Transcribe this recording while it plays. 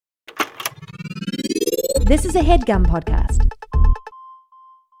This is a HeadGum podcast.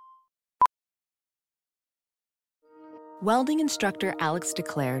 Welding instructor Alex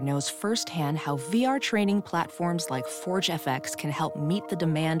DeClaire knows firsthand how VR training platforms like ForgeFX can help meet the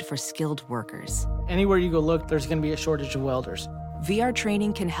demand for skilled workers. Anywhere you go look, there's going to be a shortage of welders. VR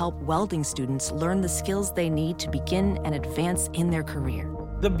training can help welding students learn the skills they need to begin and advance in their career.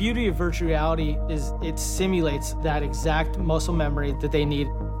 The beauty of virtual reality is it simulates that exact muscle memory that they need.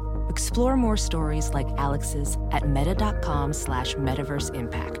 Explore more stories like Alex's at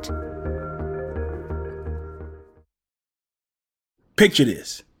meta.com/metaverseimpact. Picture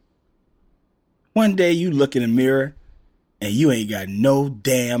this. One day you look in the mirror and you ain't got no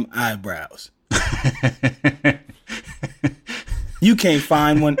damn eyebrows. You can't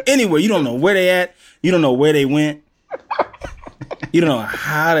find one anywhere. You don't know where they at. You don't know where they went. You don't know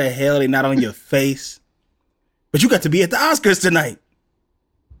how the hell they not on your face. But you got to be at the Oscars tonight.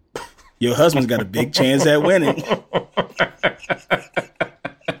 Your husband's got a big chance at winning.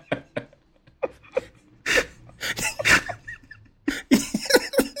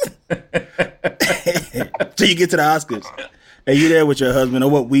 So you get to the Oscars and you're there with your husband, or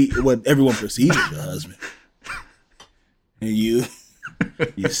what everyone perceives as your husband. And you're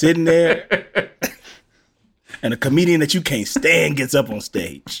sitting there and a comedian that you can't stand gets up on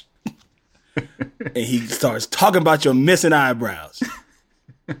stage and he starts talking about your missing eyebrows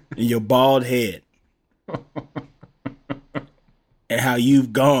and your bald head and how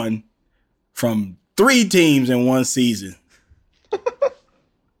you've gone from 3 teams in one season. And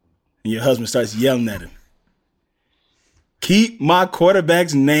your husband starts yelling at him. Keep my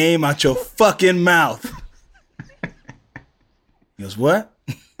quarterback's name out your fucking mouth. He goes, what?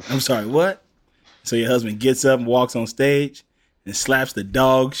 I'm sorry, what? So your husband gets up and walks on stage and slaps the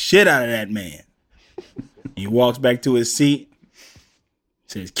dog shit out of that man. He walks back to his seat.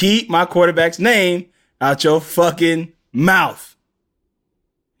 Says, keep my quarterback's name out your fucking mouth.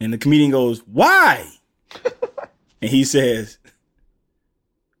 And the comedian goes, why? And he says,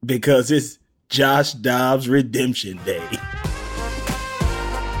 because it's Josh Dobbs Redemption Day.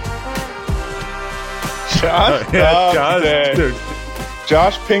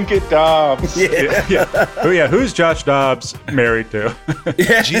 Josh Pinkett Dobbs. Yeah. Who's Josh Dobbs married to?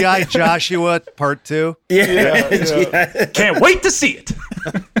 G.I. Joshua Part 2. Yeah. Can't wait to see it.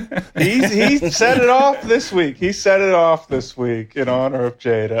 He set it off this week. He set it off this week in honor of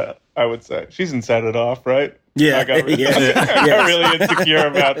Jada, I would say. She's in Set It Off, right? Yeah, I got really insecure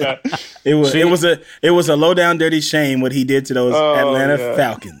about that. It was a low down dirty shame what he did to those Atlanta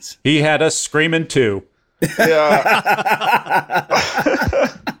Falcons. He had us screaming too. Yeah.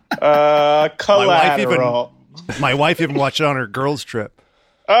 Collateral. My wife even watched it on her girls' trip.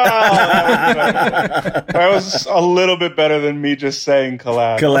 Oh, that was a little bit better than me just saying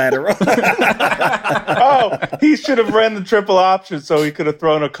collateral. Oh, he should have ran the triple option so he could have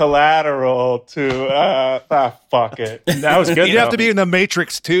thrown a collateral to fuck it. That was good. You'd have to be in the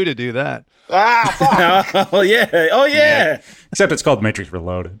Matrix 2 to do that. Fuck. Oh yeah. Except it's called Matrix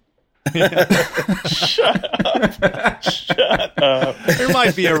Reloaded. Shut up. There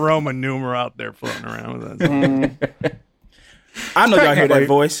might be a Roman numeral out there floating around with us. I know y'all hear that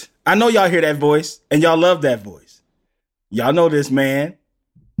voice. I know y'all hear that voice, and y'all love that voice. Y'all know this man,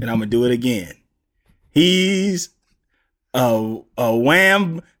 and I'm gonna do it again. He's a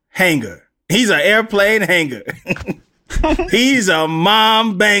wham hanger. He's an airplane hanger. He's a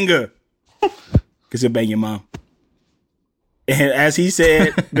mom banger. Because he'll bang your mom. And as he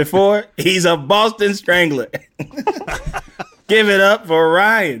said before, he's a Boston Strangler. Give it up for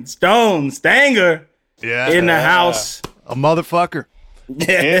Ryan Stone Stanger in the house. A motherfucker.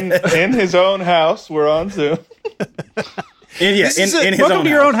 In his own house. We're on Zoom. In his Welcome own to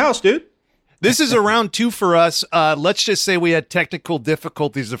your own house, dude. This is a round 2 for us. Let's just say we had technical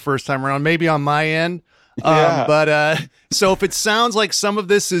difficulties the first time around, maybe on my end. But so if it sounds like some of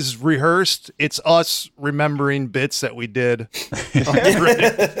this is rehearsed, it's us remembering bits that we did.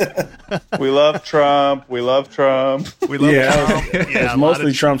 We love Trump. We love Trump. We love Trump. It's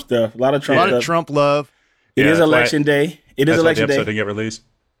mostly Trump stuff. A lot of Trump love. It is election day. It is election day. That's why the episode didn't get released.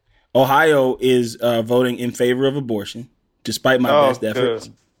 Ohio is voting in favor of abortion, despite my best efforts.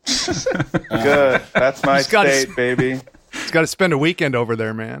 Good. That's my state, baby. It's got to spend a weekend over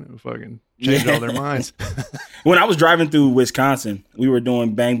there, man. It'll fucking change all their minds. When I was driving through Wisconsin, we were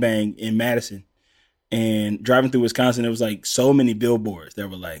doing Bang Bang in Madison. And driving through Wisconsin, there was like so many billboards that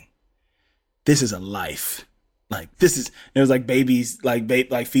were like, this is a life. Like, this is, it was like babies, like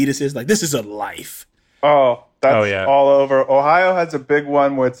fetuses. Like, this is a life. Oh, that's all over. Ohio has a big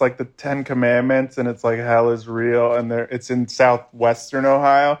one where it's like the 10 Commandments and it's like hell is real. And it's in southwestern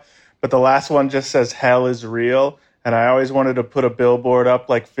Ohio. but the last one just says hell is real. And I always wanted to put a billboard up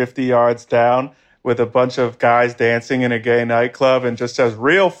like 50 yards down with a bunch of guys dancing in a gay nightclub and just says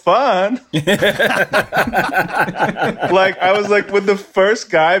real fun. Like, I was like, would the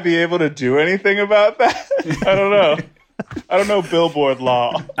first guy be able to do anything about that? I don't know. I don't know billboard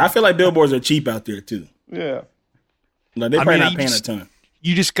law. I feel like billboards are cheap out there too. Yeah. Like, they're probably not paying a ton.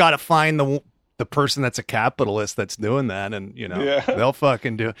 You just got to find the person that's a capitalist that's doing that, and they'll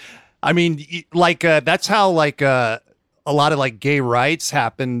fucking do it. I mean, like that's how like a lot of like gay rights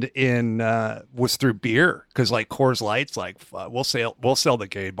happened was through beer, because like Coors Light's like we'll sell the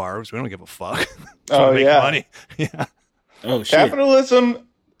gay bars, we don't give a fuck. Make money. Yeah. Oh shit. Capitalism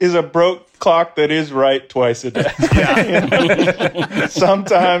is a broke clock that is right twice a day. Yeah.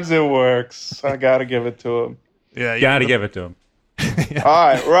 Sometimes it works. I gotta give it to him. Yeah, you gotta give it to him. Yeah. All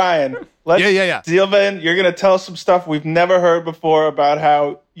right, Ryan. Let's delve in. You're going to tell some stuff we've never heard before about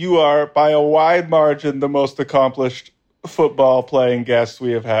how you are, by a wide margin, the most accomplished football playing guest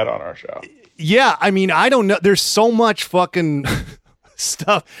we have had on our show. Yeah, I mean, I don't know. There's so much fucking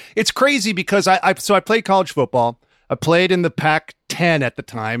stuff. It's crazy because I played college football. I played in the Pac-10 at the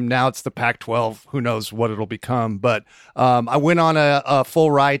time. Now it's the Pac-12. Who knows what it'll become? But I went on a full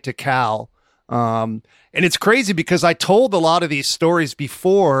ride to Cal. And it's crazy because I told a lot of these stories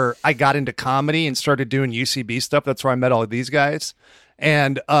before I got into comedy and started doing UCB stuff. That's where I met all of these guys.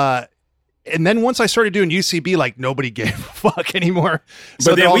 And then once I started doing UCB, like nobody gave a fuck anymore.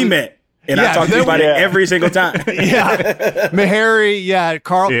 But then we met. And I talked to you about it every single time. Mahari,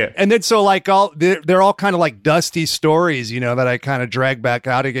 Carl. Yeah. And then so like they're all kind of like dusty stories, that I kind of drag back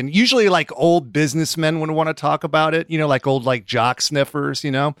out again. Usually like old businessmen would want to talk about it, like old like jock sniffers,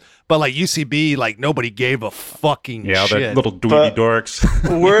 But like UCB, like nobody gave a fucking shit. Yeah, the little dweeby dorks.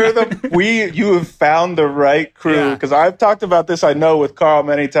 You have found the right crew. Because I've talked about this, I know, with Carl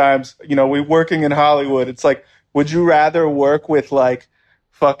many times. We working in Hollywood. It's like, would you rather work with like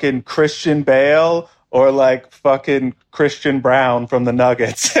fucking Christian Bale or like fucking Christian Brown from the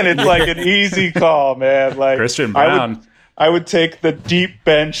Nuggets? And it's like an easy call, man. Like Christian Brown. I would take the deep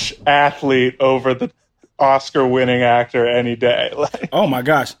bench athlete over the Oscar-winning actor any day. Like, oh my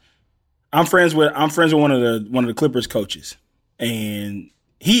gosh, I'm friends with one of the Clippers coaches, and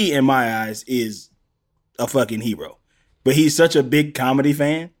he, in my eyes, is a fucking hero. But he's such a big comedy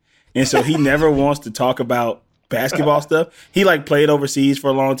fan, and so he never wants to talk about basketball stuff. He like played overseas for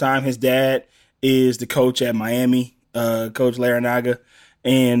a long time. His dad is the coach at Miami, Coach Larinaga,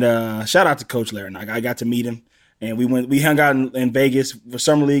 and shout out to Coach Larinaga. I got to meet him, and we hung out in Vegas for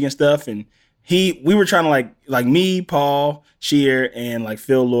summer league and stuff. And we were trying to like me, Paul Scheer, and like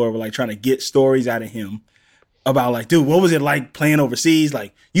Phil Lord were like trying to get stories out of him about like, dude, what was it like playing overseas?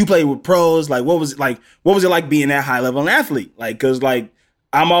 Like, you played with pros. Like, what was it like being that high level an athlete? Like, cause like,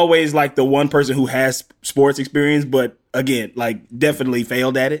 I'm always like the one person who has sports experience, but again, like definitely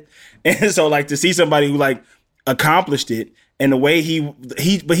failed at it. And so like to see somebody who like accomplished it and the way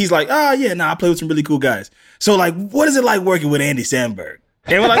but he's like, I play with some really cool guys. So like, what is it like working with Andy Samberg?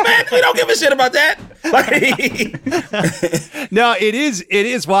 And we're like, man, we don't give a shit about that. Like, no, it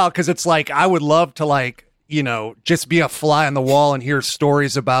is wild. Cause it's like, I would love to like, just be a fly on the wall and hear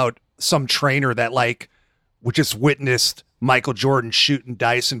stories about some trainer that like just witnessed Michael Jordan shooting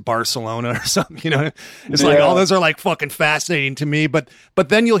dice in Barcelona or something, It's like, all those are like fucking fascinating to me. But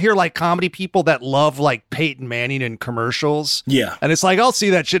then you'll hear like comedy people that love like Peyton Manning in commercials. Yeah. And it's like, I'll see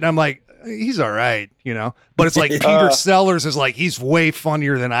that shit and I'm like, he's all right, But it's like Peter Sellers is like, he's way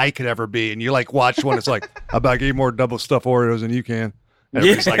funnier than I could ever be. And you like watch one, it's like, I about gave more double stuffed Oreos than you can. And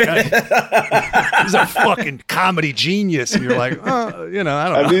everybody's like, he's a fucking comedy genius. And you're like, I don't know.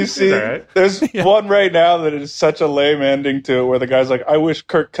 Have you seen, there's one right now that is such a lame ending to it where the guy's like, I wish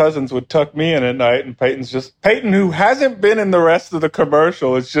Kirk Cousins would tuck me in at night. And Peyton, who hasn't been in the rest of the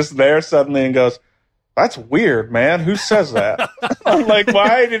commercial, is just there suddenly and goes, that's weird, man. Who says that? I'm like,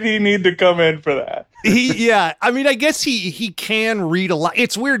 why did he need to come in for that? I mean, I guess he can read a lot.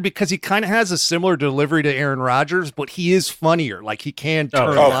 It's weird because he kind of has a similar delivery to Aaron Rodgers, but he is funnier. Like he can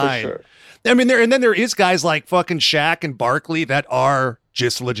turn a line. For sure. I mean, then there is guys like fucking Shaq and Barkley that are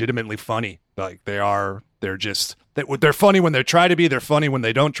just legitimately funny. Like they're funny when they try to be. They're funny when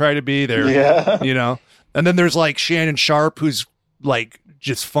they don't try to be. And then there's like Shannon Sharp, who's like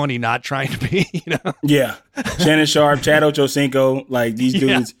just funny not trying to be. Yeah, Shannon Sharp, Chad Ochocinco, like these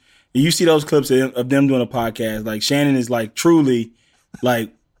dudes. You see those clips of them doing a podcast. Like Shannon is like truly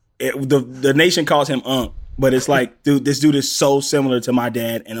like the nation calls him Unc, but it's like, dude, this dude is so similar to my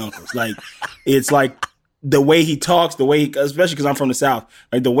dad and uncles. Like it's like the way he talks, especially because I'm from the South,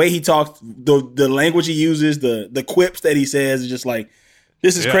 like the way he talks, the language he uses, the quips that he says is just like,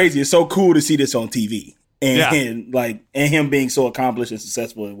 This is crazy. It's so cool to see this on TV. And him being so accomplished and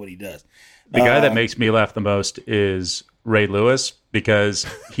successful in what he does. The guy that makes me laugh the most is Ray Lewis, because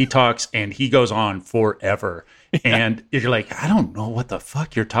he talks and he goes on forever. And you're like, I don't know what the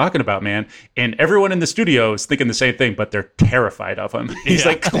fuck you're talking about, man. And everyone in the studio is thinking the same thing, but they're terrified of him. He's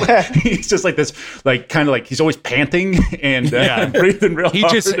like, he's just like this, like kind of like he's always panting and breathing real hard. He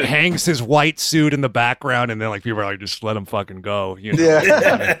just hangs his white suit in the background, and then like people are like, just let him fucking go. You know?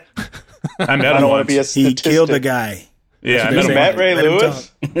 Yeah. I don't want to be a He killed a guy. Yeah, I met Ray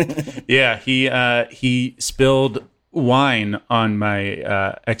Lewis. Yeah, he spilled wine on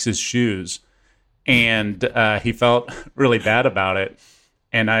my ex's shoes, and he felt really bad about it.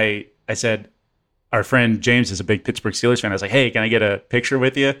 And I said, our friend James is a big Pittsburgh Steelers fan. I was like, hey, can I get a picture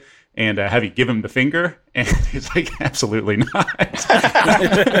with you and have you give him the finger? And he's like, absolutely not.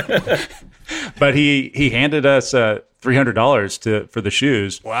 But he handed us $300 for the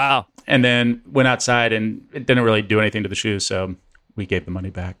shoes. Wow. And then went outside, and it didn't really do anything to the shoes, so we gave the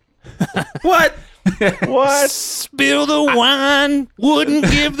money back. What? What? Spill the wine, wouldn't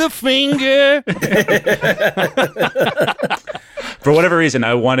give the finger. For whatever reason,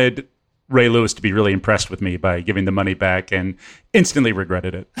 I wanted Ray Lewis to be really impressed with me by giving the money back, and instantly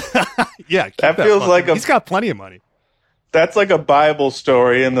regretted it. Yeah, that feels like he's got plenty of money. That's like a Bible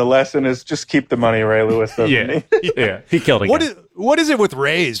story, and the lesson is just keep the money, Ray Lewis. Yeah, he killed again. What is it with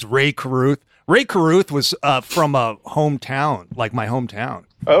Ray Caruth? Ray Caruth was from a hometown, like my hometown.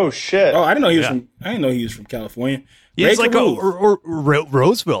 Oh shit! Oh, I didn't know he was from. I didn't know he was from California. He's like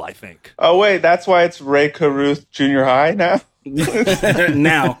Roseville, I think. Oh wait, that's why it's Ray Caruth Junior High now.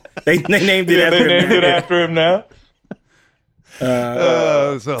 Now they named it. After him now.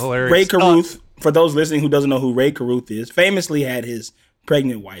 So hilarious. Ray Caruth. For those listening who doesn't know who Ray Caruth is, famously had his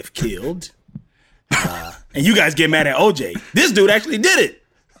pregnant wife killed. And you guys get mad at OJ. This dude actually did it.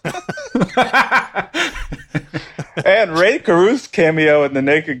 And Ray Caruth's cameo in the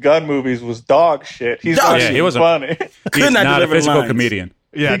Naked Gun movies was dog shit. He wasn't funny. He's not a physical comedian.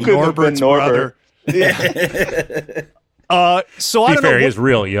 Yeah, he Norbert's brother. Yeah. So I don't know. He is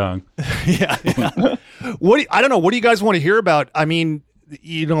real young. Yeah. I don't know. What do you guys want to hear about? I mean,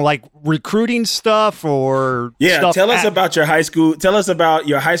 you know, like recruiting stuff or stuff tell us about your high school. Tell us about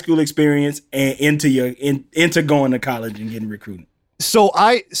your high school experience and into going to college and getting recruited. So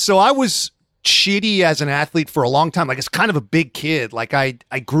I was shitty as an athlete for a long time. Like, it's kind of a big kid. Like I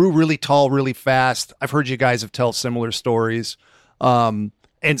grew really tall really fast. I've heard you guys have told similar stories.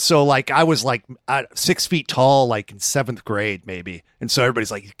 And so like I was like 6 feet tall, like in 7th grade maybe. And so everybody's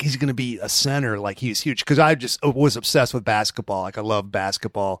like, he's going to be a center. Like, he's huge. Cause I just was obsessed with basketball. Like, I love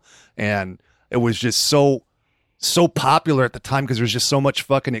basketball, and it was just so popular at the time because there's just so much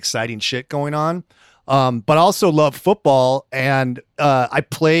fucking exciting shit going on. But I also love football, and I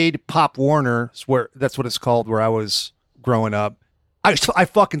played Pop Warner, that's what it's called, where I was growing up. I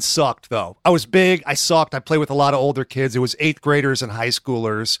fucking sucked, though. I was big. I sucked. I played with a lot of older kids. It was 8th graders and high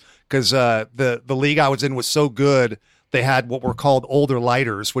schoolers because the league I was in was so good. They had what were called older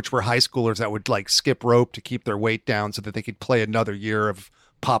lighters, which were high schoolers that would like skip rope to keep their weight down so that they could play another year of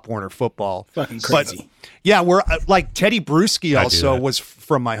Pop Warner football. Fucking crazy. But, yeah, we're like Teddy Bruschi also was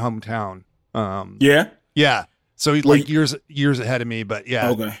from my hometown. Yeah. So he's like years ahead of me, but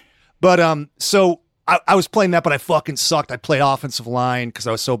yeah. Okay. But so I was playing that, but I fucking sucked. I played offensive line because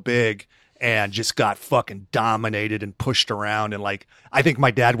I was so big and just got fucking dominated and pushed around. And like, I think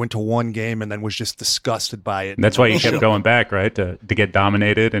my dad went to one game and then was just disgusted by it. And that's why you kept going back, right? To get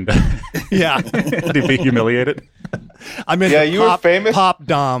dominated and to be humiliated. I mean, you were famous. Pop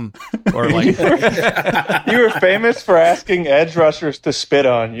Dom, or like you were famous for asking edge rushers to spit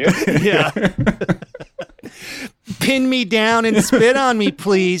on you. Yeah. Pin me down and spit on me,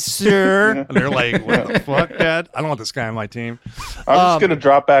 please, sir. And they're like, what the fuck, Dad? I don't want this guy on my team. I'm just going to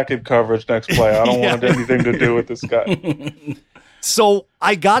drop back in coverage next play. I don't want anything to do with this guy. So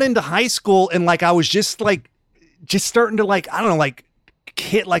I got into high school, and like I was just starting to like, I don't know, like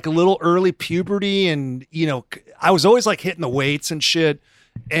hit like a little early puberty, and you know, I was always like hitting the weights and shit.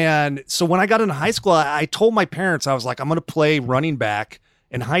 And so when I got into high school, I told my parents, I was like, I'm going to play running back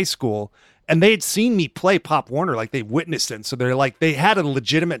in high school. And they had seen me play Pop Warner, like they witnessed it. So they're like, they had a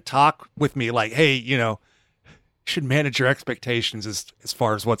legitimate talk with me, like, hey, you know, you should manage your expectations as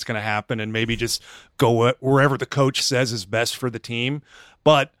far as what's going to happen, and maybe just go wherever the coach says is best for the team.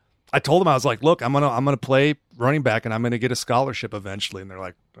 But I told them, I was like, look, I'm gonna play running back, and I'm gonna get a scholarship eventually. And they're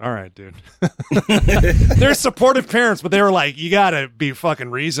like, all right, dude. They're supportive parents, but they were like, you gotta be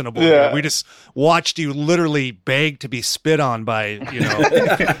fucking reasonable. Yeah. Dude. We just watched you literally beg to be spit on by, you know,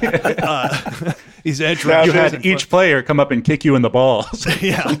 These edge Now, You rushers. had each player come up and kick you in the balls.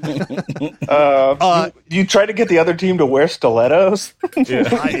 Yeah. You tried to get the other team to wear stilettos? I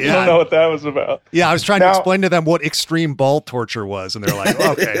don't know what that was about. Yeah, I was trying to explain to them what extreme ball torture was, and they're like,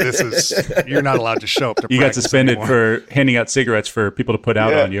 okay, you're not allowed to show up to You got practice suspended anymore. for handing out cigarettes for people to put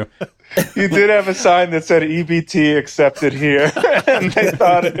out on you. You did have a sign that said EBT accepted here, and they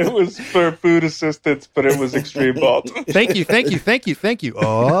thought it was for food assistance, but it was extreme ball torture. Thank you.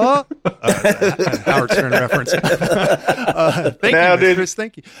 Oh, Howard Stern reference. Thank Now, you, Chris.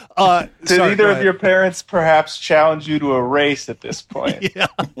 Thank you. Did either of your parents perhaps challenge you to a race at this point?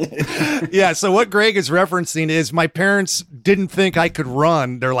 Yeah. So what Greg is referencing is my parents didn't think I could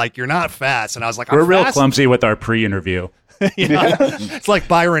run. They're like, "You're not fast," and I was like, We're I'm real fast. clumsy with our pre-interview. It's like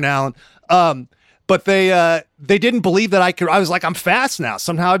Byron Allen. But they didn't believe that I could. I was like, I'm fast now.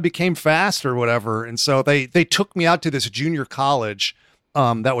 Somehow I became fast or whatever. And so they took me out to this junior college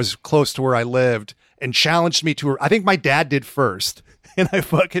that was close to where I lived and challenged me to. I think my dad did first. And I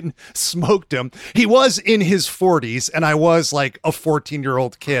fucking smoked him. He was in his 40s, and I was like a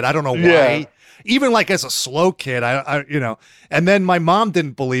 14-year-old kid. I don't know why. Yeah. Even like as a slow kid, I and then my mom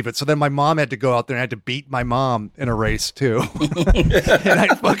didn't believe it. So then my mom had to go out there and I had to beat my mom in a race too. And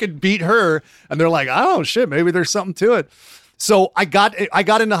I fucking beat her. And they're like, oh shit, maybe there's something to it. So I got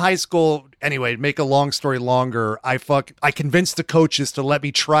into high school anyway. To make a long story longer, I convinced the coaches to let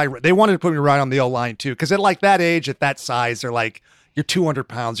me try. They wanted to put me right on the O-line too, because at like that age, at that size, they're like, you're 200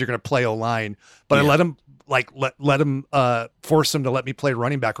 pounds, you're going to play O-line. But I let them force them to let me play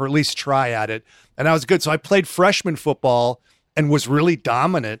running back, or at least try at it. And I was good. So I played freshman football and was really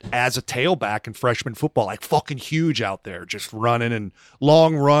dominant as a tailback in freshman football, like fucking huge out there, just running and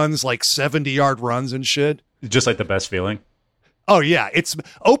long runs, like 70-yard runs and shit. Just like the best feeling. Oh yeah. It's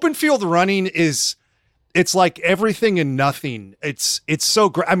open field running it's like everything and nothing. It's so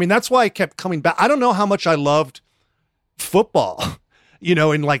great. I mean, that's why I kept coming back. I don't know how much I loved football.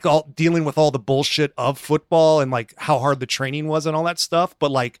 And like dealing with all the bullshit of football and like how hard the training was and all that stuff. But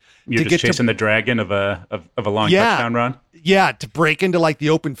like You're just chasing the dragon of a long touchdown run. Yeah, to break into like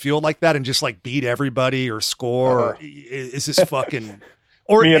the open field like that and just like beat everybody or score is this fucking.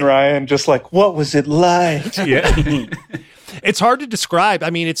 Or me and Ryan just like, what was it like? Yeah, it's hard to describe.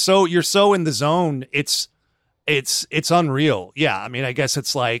 I mean, you're so in the zone. It's unreal. Yeah, I mean, I guess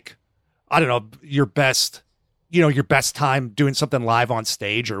it's like, I don't know, your best time doing something live on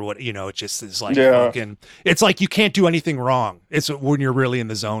stage or what, it just is like, fucking, it's like you can't do anything wrong. It's when you're really in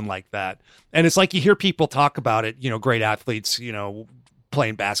the zone like that. And it's like you hear people talk about it, great athletes,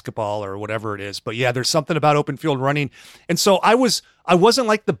 playing basketball or whatever it is. But yeah, there's something about open field running. And so I wasn't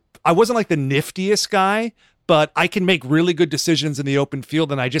like the niftiest guy, but I can make really good decisions in the open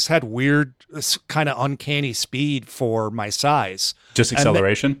field. And I just had weird kind of uncanny speed for my size. Just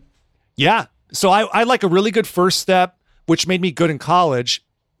acceleration. Yeah. So I like a really good first step, which made me good in college.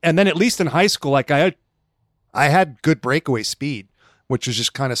 And then at least in high school, like I had good breakaway speed, which was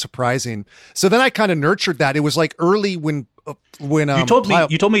just kind of surprising. So then I kind of nurtured that. It was like early when you told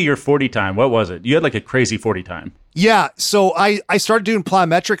me your 40 time. What was it? You had like a crazy 40 time. Yeah. So I started doing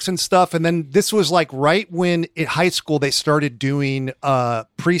plyometrics and stuff. And then this was like right when in high school, they started doing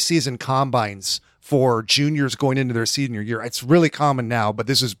preseason combines for juniors going into their senior year. It's really common now, but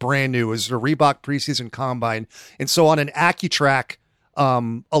this is brand new. It was a Reebok preseason combine. And so on an AccuTrack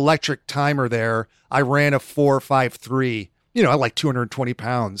electric timer there, I ran a 4.53, I like 220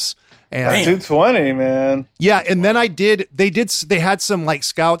 pounds. And 220, man. Yeah. And then they had some like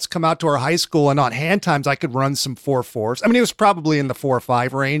scouts come out to our high school, and on hand times I could run some 4.4s. I mean, it was probably in the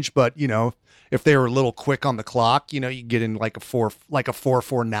 4.5 range, but if they were a little quick on the clock, you get in like a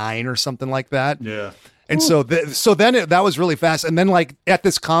 4.49 or something like that. Yeah. And so then that was really fast. And then like at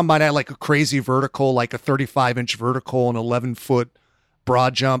this combine, I had like a crazy vertical, like a 35-inch vertical and 11-foot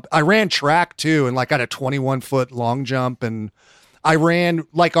broad jump. I ran track too, and like got a 21-foot long jump. And I ran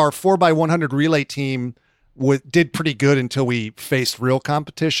like our 4x100 relay team did pretty good until we faced real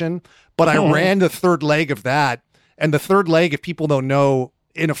competition. But I ran the third leg of that. And the third leg, if people don't know,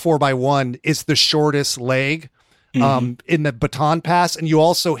 in a 4x1 is the shortest leg in the baton pass. And you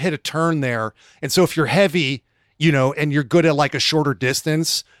also hit a turn there. And so if you're heavy, and you're good at like a shorter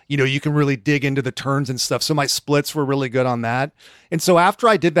distance, you can really dig into the turns and stuff. So my splits were really good on that. And so after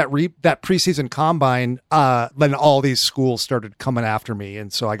I did that preseason combine, then all these schools started coming after me.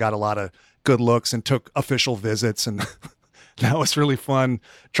 And so I got a lot of good looks and took official visits. And that was really fun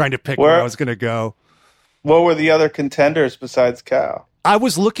trying to pick where I was going to go. What were the other contenders besides Cal? I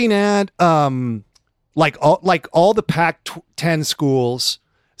was looking at like all the Pac-10 schools.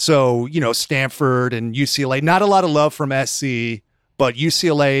 So, Stanford and UCLA, not a lot of love from SC, but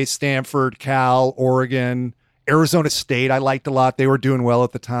UCLA, Stanford, Cal, Oregon, Arizona State, I liked a lot. They were doing well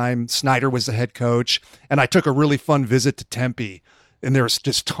at the time. Snyder was the head coach. And I took a really fun visit to Tempe, and there was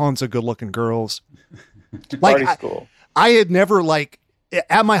just tons of good-looking girls. Party school. I had never, like,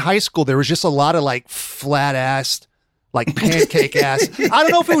 at my high school, there was just a lot of, like, flat-assed, like, pancake ass. I don't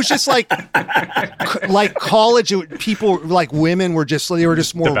know if it was just, like college people, like, women were just, they were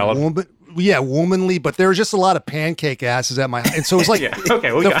just more womanly, but there was just a lot of pancake asses at my, and so it was like,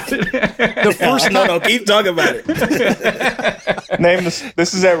 okay, we got it. The first no, keep talking about it. Name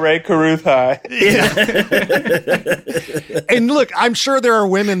this is at Ray Caruth High. Yeah. And look, I'm sure there are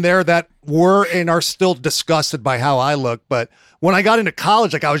women there that were and are still disgusted by how I look, but when I got into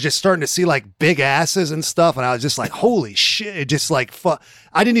college, like I was just starting to see like big asses and stuff, and I was just like, holy shit! It just like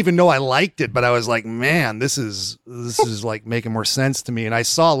I didn't even know I liked it, but I was like, man, this is like making more sense to me. And I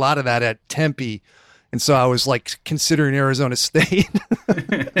saw a lot of that at Tempe, and so I was like considering Arizona State.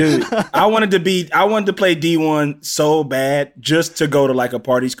 Dude, I wanted to play D1 so bad just to go to like a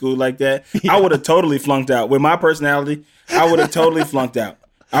party school like that. Yeah. I would have totally flunked out with my personality. I would have totally flunked out.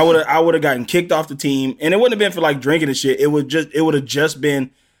 I would have gotten kicked off the team, and it wouldn't have been for like drinking and shit. It would have just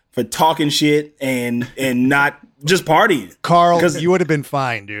been for talking shit and not just partying. Carl, you would have been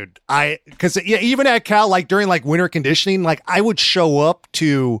fine, dude. Because even at Cal, like during like winter conditioning, like I would show up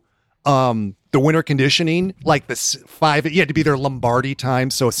to the winter conditioning, like the 5. You had to be there Lombardi time,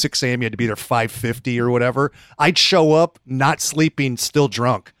 so 6 a.m. you had to be there 5:50 or whatever. I'd show up, not sleeping, still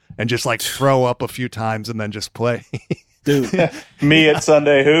drunk, and just like throw up a few times and then just play. Dude, me at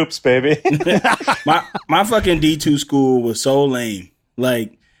Sunday Hoops, baby. my fucking D2 school was so lame.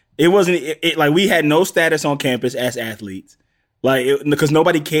 Like it wasn't like we had no status on campus as athletes. Like because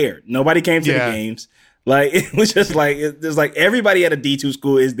nobody cared. Nobody came to the games. Like it was just like there's like everybody at a D2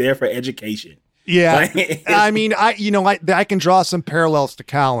 school is there for education. Yeah, like, I mean, I can draw some parallels to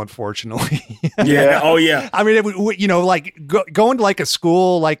Cal, unfortunately. Yeah. Oh, yeah. I mean, like going to like a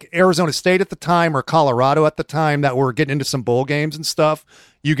school like Arizona State at the time or Colorado at the time that were getting into some bowl games and stuff,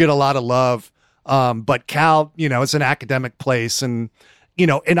 you get a lot of love. But Cal, it's an academic place, and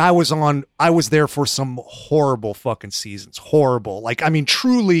and I was there for some horrible fucking seasons. Horrible, like I mean,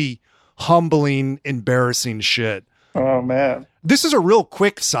 truly humbling, embarrassing shit. Oh man. This is a real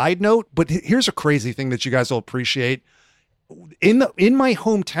quick side note, but here's a crazy thing that you guys will appreciate. In my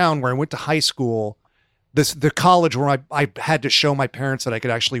hometown where I went to high school, the college where I had to show my parents that I could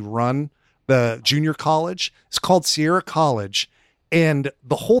actually run the junior college, it's called Sierra College. And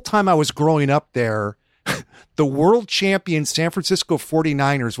the whole time I was growing up there, the world champion San Francisco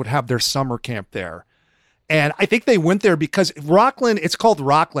 49ers would have their summer camp there. And I think they went there because Rockland, it's called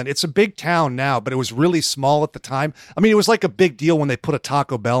Rockland. It's a big town now, but it was really small at the time. I mean, it was like a big deal when they put a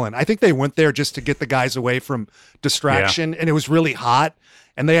Taco Bell in. I think they went there just to get the guys away from distraction, and it was really hot,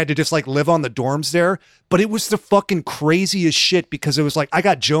 and they had to just like live on the dorms there. But it was the fucking craziest shit because it was like, I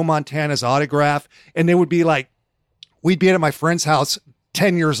got Joe Montana's autograph, and they would be like, we'd be at my friend's house,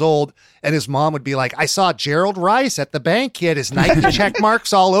 10 years old, and his mom would be like, I saw Gerald Rice at the bank. He had his Nike check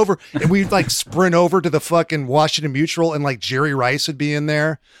marks all over. And we'd like sprint over to the fucking Washington Mutual, and like Jerry Rice would be in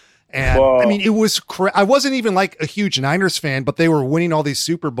there. And whoa. I mean, it was, I wasn't even like a huge Niners fan, but they were winning all these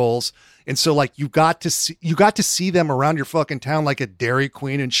Super Bowls. And so like you got to see them around your fucking town, like at Dairy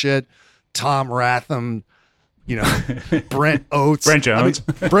Queen and shit. Tom Ratham, Brent Oates. Brent Jones.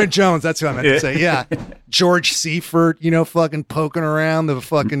 Brent Jones, that's who I meant to say. Yeah. George Seifert, fucking poking around the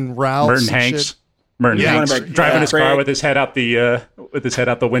fucking routes. Merton Hanks. Merton Hanks driving his car with his head out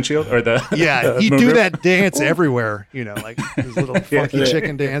the windshield or the he'd do that dance everywhere, like his little funky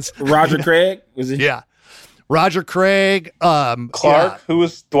chicken dance. Roger Craig, was he? Yeah. Roger Craig, Clark, who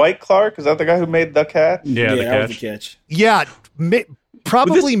was Dwight Clark? Is that the guy who made the catch? Yeah, that was the catch. Yeah.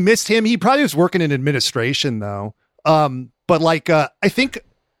 Probably missed him. He probably was working in administration though. But like, I think,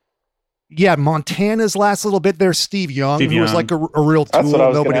 Montana's last little bit there, Steve Young, who was like a real tool.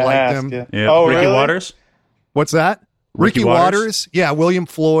 Nobody liked him. Yeah. Oh, Ricky Waters. What's that? Ricky Waters. Yeah. William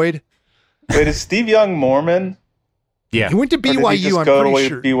Floyd. Wait, is Steve Young Mormon? Yeah. He went to BYU. Or did he just go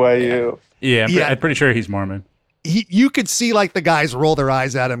to BYU. Yeah. I'm pretty sure he's Mormon. You could see like the guys roll their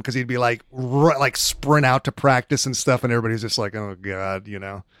eyes at him because he'd be like sprint out to practice and stuff, and everybody's just like, oh god,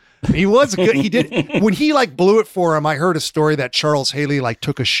 He was good. He did when he like blew it for him. I heard a story that Charles Haley like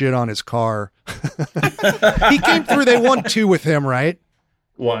took a shit on his car. He came through. They won 2 with him, right?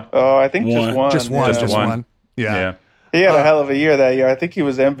 1. Oh, I think just one. Just one. Yeah. He had a hell of a year that year. I think he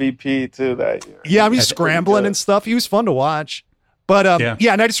was MVP too that year. Yeah, he was scrambling and stuff. He was fun to watch. But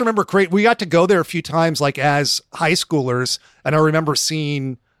and I just remember we got to go there a few times like as high schoolers, and I remember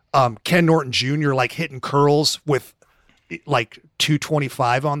seeing Ken Norton Jr. like hitting curls with like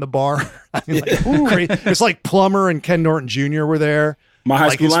 225 on the bar. I mean, like, it's like Plummer and Ken Norton Jr. were there. My high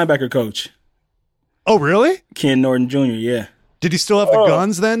school linebacker coach. Oh, really? Ken Norton Jr., yeah. Did he still have the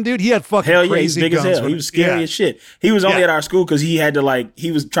guns then, dude? He had fucking hell yeah, crazy he's big guns. as hell. He was scary as shit. He was only at our school because he had to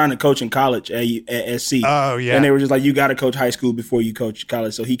he was trying to coach in college at SC. Oh, yeah. And they were just like, you got to coach high school before you coach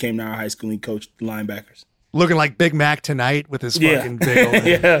college. So he came to our high school and he coached linebackers. Looking like Big Mac tonight with his fucking big old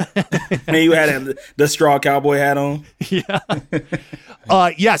yeah. And you had the straw cowboy hat on. Yeah.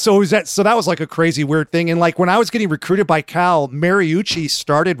 So that was like a crazy weird thing. And like when I was getting recruited by Cal, Mariucci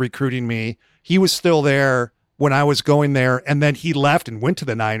started recruiting me. He was still there when I was going there, and then he left and went to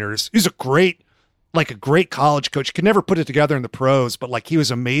the Niners. He was a great college coach. Could never put it together in the pros, but like he was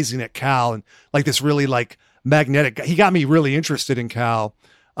amazing at Cal and like this really like magnetic guy. He got me really interested in Cal.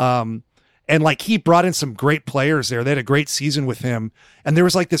 And like he brought in some great players there. They had a great season with him. And there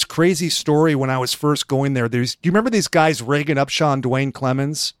was like this crazy story when I was first going there. Do you remember these guys, Reagan Upshaw and Dwayne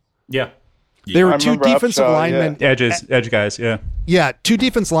Clemens? Yeah. There were two defensive linemen. Yeah. Edge guys, yeah. Yeah, two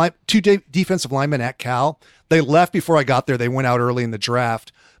defensive linemen at Cal. They left before I got there. They went out early in the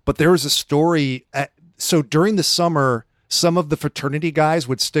draft. But there was a story. So during the summer, some of the fraternity guys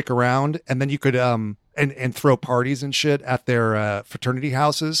would stick around, and then you could and throw parties and shit at their fraternity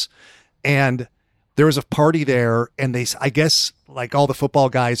houses. And there was a party there, and I guess like all the football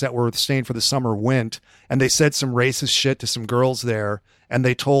guys that were staying for the summer went, and they said some racist shit to some girls there, and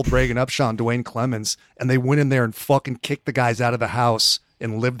they told Reagan Upshaw and Dwayne Clemens, and they went in there and fucking kicked the guys out of the house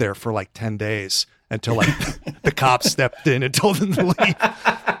and lived there for like 10 days until like the cops stepped in and told them to leave.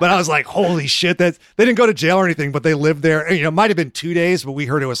 But I was like, holy shit, they didn't go to jail or anything, but they lived there. And, it might have been 2 days, but we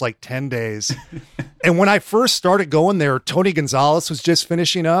heard it was like 10 days. And when I first started going there, Tony Gonzalez was just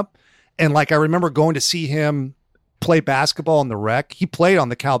finishing up. And like, I remember going to see him play basketball in the rec. He played on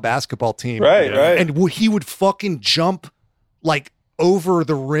the Cal basketball team. Right. And he would fucking jump like over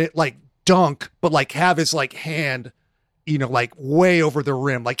the rim, like dunk, but like have his like hand, like way over the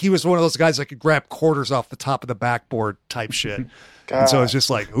rim. Like he was one of those guys that could grab quarters off the top of the backboard type shit. And so it's just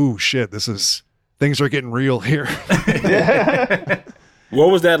like, oh shit, things are getting real here. What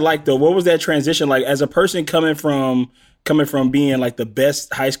was that like though? What was that transition like as a person coming from being like the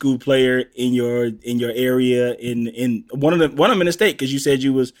best high school player in your area in one of them in the state, because you said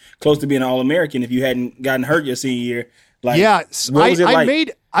you was close to being an All-American if you hadn't gotten hurt your senior year. Like, yeah, what was it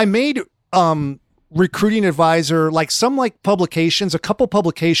like? I made recruiting advisor, like some like publications, a couple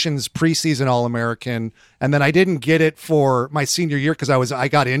publications preseason All-American, and then I didn't get it for my senior year because I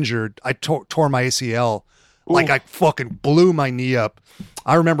got injured. I tore my ACL. Ooh. Like I fucking blew my knee up.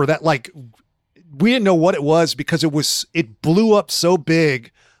 I remember that like. We didn't know what it was because it blew up so big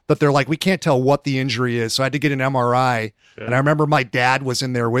that they're like, we can't tell what the injury is. So I had to get an MRI. Yeah. And I remember my dad was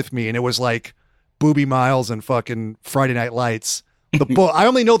in there with me, and it was like Boobie Miles and fucking Friday Night Lights. The book. I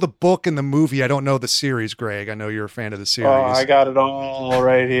only know the book and the movie. I don't know the series, Greg. I know you're a fan of the series. Oh, I got it all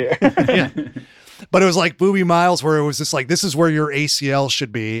right here. Yeah. But it was like Boobie Miles, where it was just like, this is where your ACL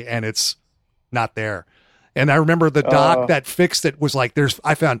should be, and it's not there. And I remember the doc that fixed it was like,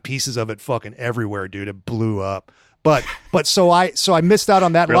 I found pieces of it fucking everywhere, dude. It blew up. But so I missed out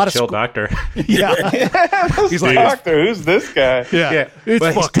on that. Real a lot of doctor. Yeah. He's like, doctor, who's this guy? Yeah. It's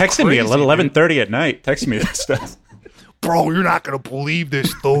but he's texting me at 11:30 at night. Texting me this stuff. Bro, you're not going to believe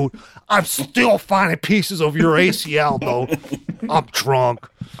this, dude. I'm still finding pieces of your ACL, dude. I'm drunk.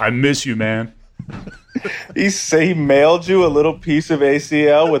 I miss you, man. He mailed you a little piece of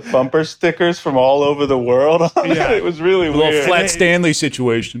ACL with bumper stickers from all over the world on it. It was really weird. A little Flat Stanley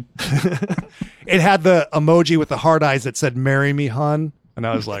situation. It had the emoji with the hard eyes that said, "Marry me, hun." And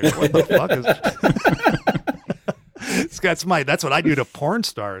I was like, what the fuck is this? That's what I do to porn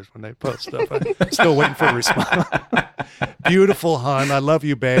stars when they post stuff. I'm still waiting for a response. Beautiful, hun. I love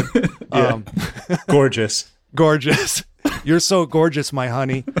you, babe. Gorgeous. You're so gorgeous, my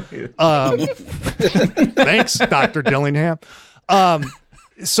honey. Thanks, Dr. Dillingham.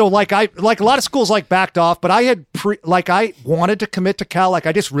 So like a lot of schools like backed off, but I had I wanted to commit to Cal. Like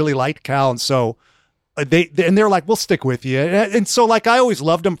I just really liked Cal. And so they're like, we'll stick with you. And so like, I always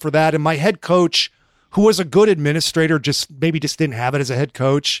loved them for that. And my head coach, who was a good administrator, just didn't have it as a head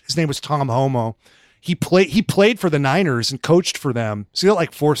coach. His name was Tom Homo. He played for the Niners and coached for them. So he got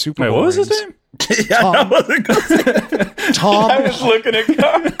like 4 Super Bowl Wait, what was rings. his name? Tom. I was looking at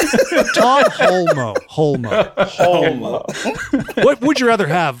Tom Holmo. What would you rather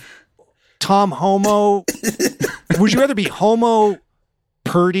have? Tom Homo? Would you rather be Homo,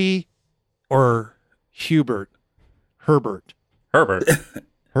 Purdy, or Herbert? Herbert.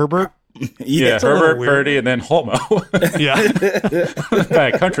 Yeah, Herbert, Purdy, and then Holmo. Yeah. By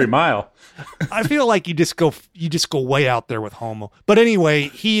a country mile. I feel like you just go way out there with Holmo. But anyway,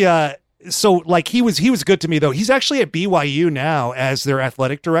 he was good to me though. He's actually at BYU now as their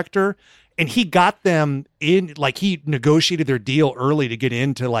athletic director. And he got them in, like he negotiated their deal early to get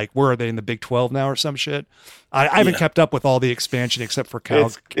into like, where are they in the Big 12 now or some shit? I haven't kept up with all the expansion except for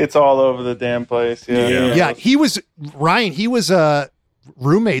Cal. It's all over the damn place. Yeah. He was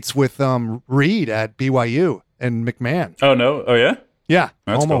roommates with Reed at BYU and McMahon. Oh no! Oh yeah. Yeah,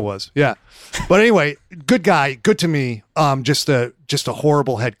 That's Homo cool. was. Yeah, but anyway, good guy, good to me. Just a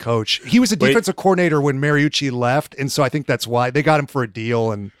horrible head coach. He was a defensive coordinator when Mariucci left, and so I think that's why they got him for a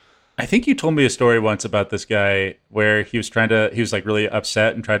deal. And I think you told me a story once about this guy where he was like really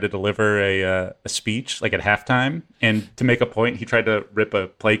upset and tried to deliver a speech like at halftime, and to make a point, he tried to rip a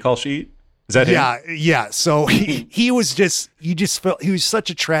play call sheet. Is that him? Yeah. So he was you just felt he was such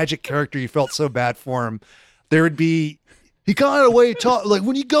a tragic character. You felt so bad for him. There would be. He kind of the way he talk, like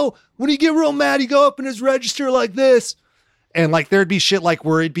when you get real mad, you go up in his register like this. And like there'd be shit like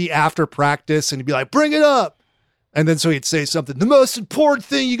where he'd be after practice and he'd be like, bring it up. And then so he'd say something, the most important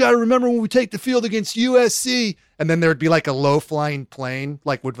thing you got to remember when we take the field against USC. And then there'd be like a low flying plane,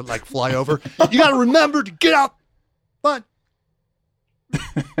 like would like fly over. You got to remember to get out. But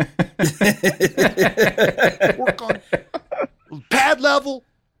work on pad level.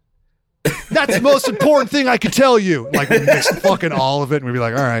 That's the most important thing I could tell you. Like we missed fucking all of it, and we'd be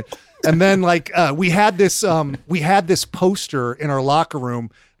like, all right. And then like we had this poster in our locker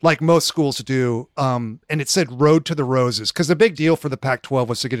room, like most schools do, and it said "Road to the Roses" because the big deal for the Pac-12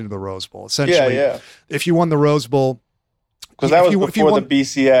 was to get into the Rose Bowl. Essentially, if you won the Rose Bowl, because that was before the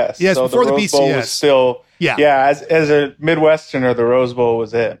BCS. Yes, so before the Rose BCS. Bowl was still as a Midwesterner, the Rose Bowl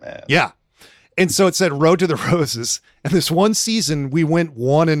was it, man. Yeah. And so it said "Road to the Roses," and this one season we went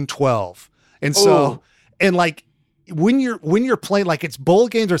 1-12, and so and like when you're playing, like it's bowl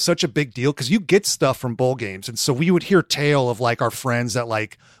games are such a big deal because you get stuff from bowl games, and so we would hear tale of like our friends that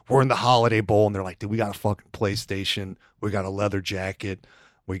like were in the Holiday Bowl and they're like, dude, we got a fucking PlayStation, we got a leather jacket,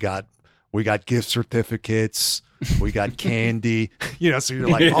 we got gift certificates, we got candy, so you're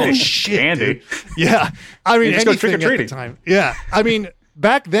like, oh shit, candy, dude. Yeah, I mean, just go anything at the trick-or-treating. time, yeah, I mean.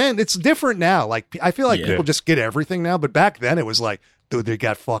 Back then, it's different now. Like, I feel like people just get everything now, but back then it was like, dude, they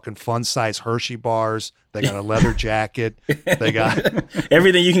got fucking fun-size Hershey bars. They got a leather jacket. They got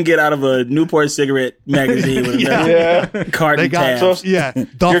everything you can get out of a Newport cigarette magazine with a carton tab.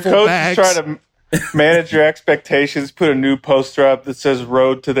 Duffel your coach bags. is trying to manage your expectations, put a new poster up that says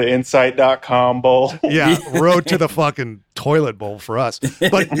 "Road to the Insight.com Bowl." Yeah, road to the fucking toilet bowl for us.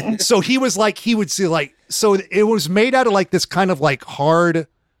 But so he was like, he would see like, so it was made out of like this kind of like hard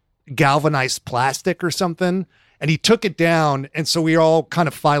galvanized plastic or something. And he took it down. And so we were all kind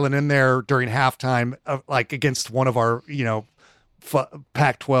of filing in there during halftime, like against one of our,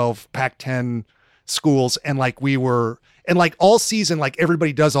 Pac-12, Pac-10 schools. And like and like all season, like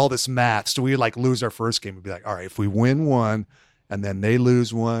everybody does all this math. So we would like lose our first game. We'd be like, all right, if we win one and then they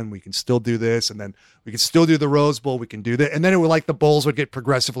lose one, we can still do this. And then we can still do the Rose Bowl. We can do that. And then it would like the bowls would get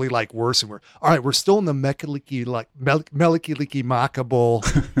progressively like worse. And we're still in the Meliki Maka Bowl,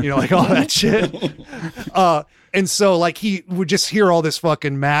 like all that shit. And so like he would just hear all this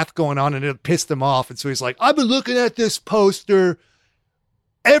fucking math going on and it pissed him off. And so he's like, I've been looking at this poster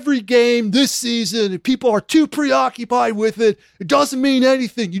every game this season and people are too preoccupied with it. It doesn't mean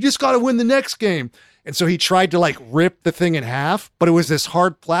anything. You just got to win the next game. And so he tried to like rip the thing in half, but it was this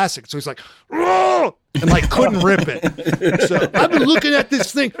hard plastic. So he's like, "Rrr!" and like couldn't rip it. So I've been looking at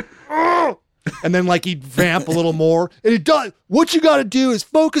this thing. "Rrr!" And then like he'd vamp a little more and it does. What you got to do is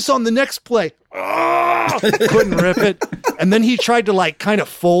focus on the next play. Couldn't rip it. And then he tried to like kind of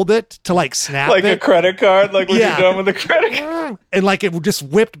fold it to like snap like it. a credit card, like when you're done with a credit card. And like it just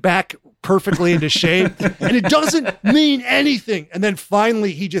whipped back perfectly into shape. And it doesn't mean anything. And then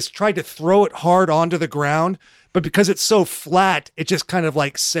finally he just tried to throw it hard onto the ground. But because it's so flat, it just kind of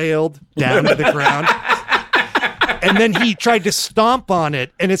like sailed down to the ground. And then he tried to stomp on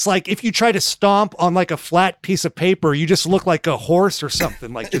it. And it's like, if you try to stomp on like a flat piece of paper, you just look like a horse or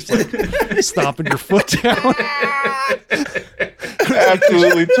something, like just like stomping your foot down.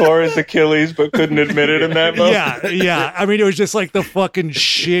 Absolutely tore his Achilles, but couldn't admit it in that moment. Yeah. I mean, it was just like the fucking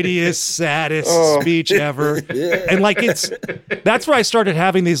shittiest, saddest speech ever. And like, that's where I started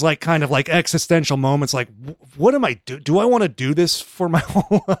having these like kind of like existential moments. Like, what am I doing? Do I want to do this for my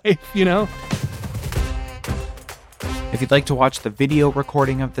whole life? If you'd like to watch the video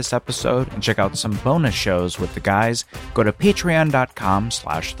recording of this episode and check out some bonus shows with the guys, go to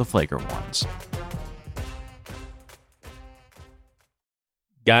patreon.com/theflagrant ones.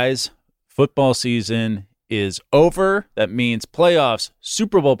 Guys, Football season is over. That means playoffs,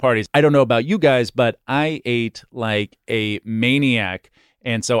 Super Bowl parties. I don't know about you guys, but I ate like a maniac.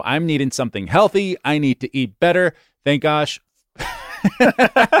 And so I'm needing something healthy. I need to eat better. Thank gosh.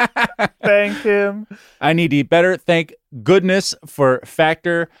 Thank him. I need to eat better. Thank goodness for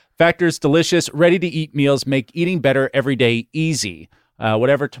Factor. Factor's delicious, ready-to-eat meals make eating better every day easy.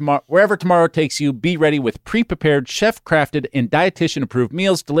 Wherever tomorrow takes you, be ready with pre-prepared, chef-crafted, and dietitian-approved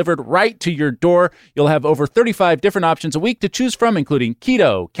meals delivered right to your door. You'll have over 35 different options a week to choose from, including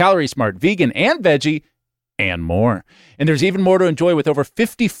keto, calorie smart, vegan, and veggie, and more. And there's even more to enjoy with over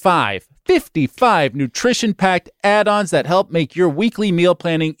 55 nutrition-packed add-ons that help make your weekly meal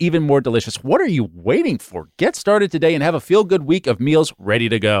planning even more delicious. What are you waiting for? Get started today and have a feel-good week of meals ready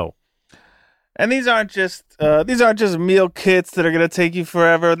to go. And these aren't just meal kits that are going to take you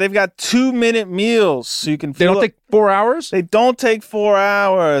forever. They've got 2-minute meals, so you can. They don't take 4 hours? They don't take 4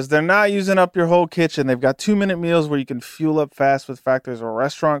 hours. They're not using up your whole kitchen. They've got 2-minute meals where you can fuel up fast with Factor's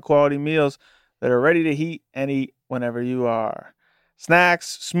restaurant quality meals that are ready to heat and eat whenever you are.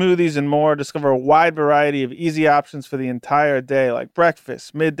 Snacks, smoothies, and more. Discover a wide variety of easy options for the entire day, like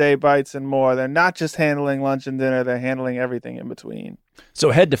breakfast, midday bites, and more. They're not just handling lunch and dinner. They're handling everything in between. So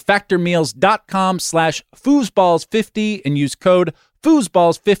head to factormeals.com/foosballs50 and use code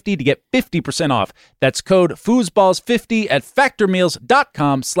foosballs50 to get 50% off. That's code foosballs50 at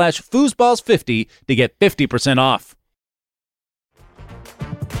factormeals.com/foosballs50 to get 50% off.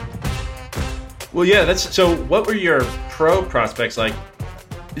 Well, yeah, so what were your pro prospects like?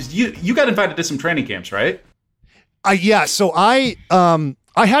 You got invited to some training camps, right? Yeah. So I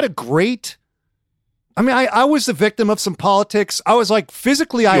had a great. I mean, I was the victim of some politics. I was like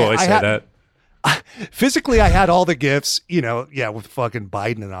physically. You always say that. Physically, I had all the gifts. With fucking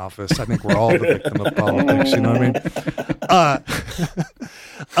Biden in office, I think we're all the victim of politics. You know what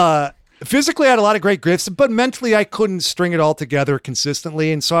I mean? Physically, I had a lot of great gifts, but mentally, I couldn't string it all together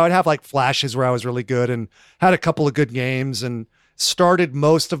consistently. And so I would have like flashes where I was really good and had a couple of good games and started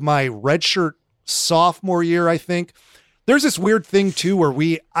most of my redshirt sophomore year, I think. There's this weird thing, too, where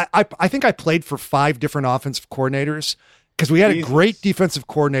I think I played for 5 different offensive coordinators because we had a great defensive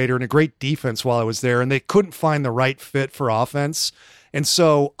coordinator and a great defense while I was there, and they couldn't find the right fit for offense. And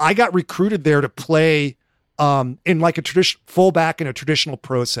so I got recruited there to play in like a traditional fullback in a traditional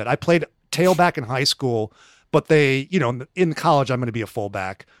pro set. I played tailback in high school, but in college, I'm going to be a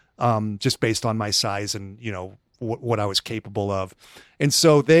fullback just based on my size and, what I was capable of. And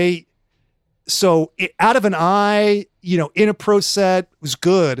so out of an eye, in a pro set was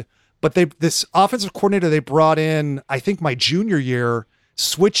good, but this offensive coordinator they brought in, I think my junior year,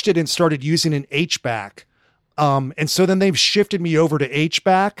 switched it and started using an H-back. And so then they've shifted me over to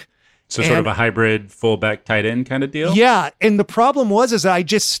H-back. So sort of a hybrid fullback tight end kind of deal? Yeah. And the problem was I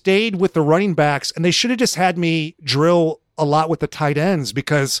just stayed with the running backs, and they should have just had me drill a lot with the tight ends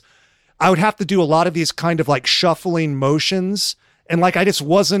because I would have to do a lot of these kind of like shuffling motions. And like, I just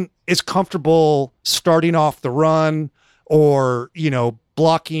wasn't as comfortable starting off the run or,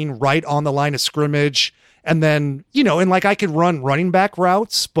 blocking right on the line of scrimmage. And then, and like I could run running back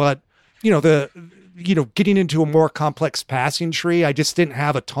routes, but, getting into a more complex passing tree, I just didn't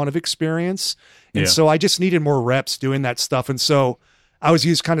have a ton of experience. And so I just needed more reps doing that stuff. And so I was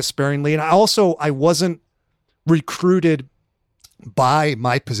used kind of sparingly. And I wasn't recruited by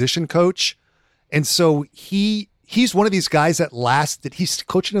my position coach. And so he's one of these guys that lasted. He's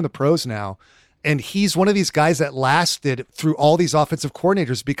coaching in the pros now. And he's one of these guys that lasted through all these offensive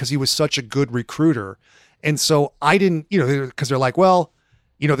coordinators because he was such a good recruiter. And so I didn't, because they're like, well,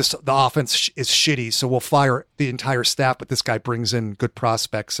 the offense is shitty, so we'll fire the entire staff, but this guy brings in good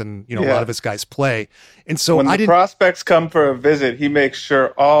prospects and, a lot of his guys play. And so when the prospects come for a visit, he makes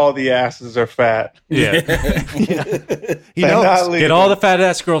sure all the asses are fat. Yeah. He knows. Get all the fat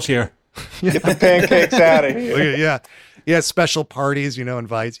ass girls here. Get the pancakes out of here. Yeah. Yeah, special parties,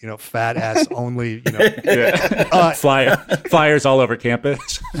 invites, fat ass only, flyers all over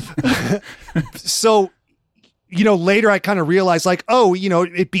campus. So, later I kind of realized like,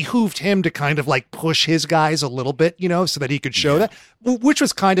 it behooved him to kind of like push his guys a little bit, so that he could show that, which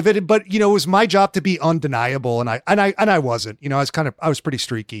was kind of it. But, it was my job to be undeniable. And I wasn't, I was pretty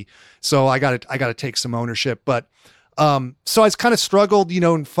streaky. So I got to take some ownership. But, so I kind of struggled,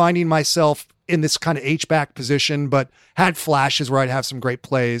 in finding myself in this kind of H-back position, but had flashes where I'd have some great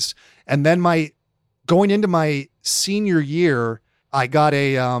plays. And then going into my senior year, I got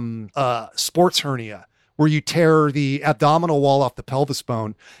a sports hernia where you tear the abdominal wall off the pelvis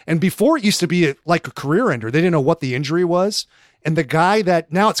bone. And before it used to be like a career ender. They didn't know what the injury was. And the guy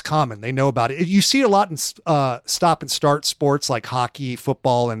that, now it's common, they know about it. You see it a lot in stop and start sports like hockey,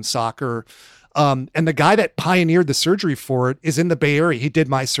 football, and soccer. And the guy that pioneered the surgery for it is in the Bay Area. He did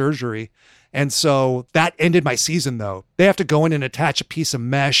my surgery. And so that ended my season, though. They have to go in and attach a piece of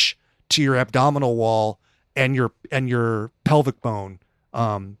mesh to your abdominal wall and your pelvic bone.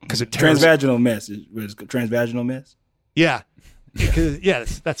 Because it tears. Transvaginal mess. Is transvaginal mess? Yeah.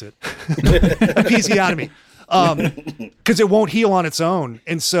 Yes, that's it. Episiotomy. Because it won't heal on its own.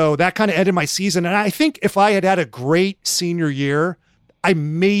 And so that kind of ended my season. And I think if I had a great senior year, I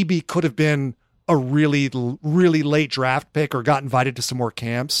maybe could have been a really, really late draft pick or got invited to some more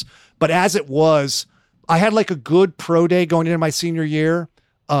camps. But as it was, I had like a good pro day going into my senior year.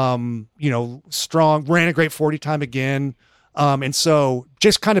 Strong, ran a great 40 time again. And so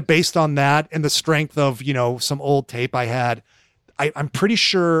just kind of based on that and the strength of, some old tape I had, I'm pretty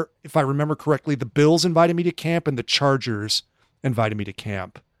sure, if I remember correctly, the Bills invited me to camp and the Chargers invited me to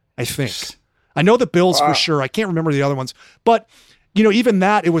camp, I think. I know the Bills for sure. I can't remember the other ones. But, even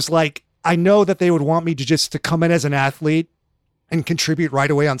that, it was like, I know that they would want me to come in as an athlete and contribute right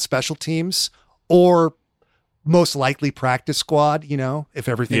away on special teams or most likely practice squad, if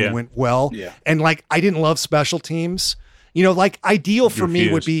everything went well. Yeah. And like, I didn't love special teams. Ideal for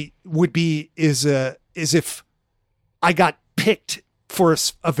me would be if I got picked for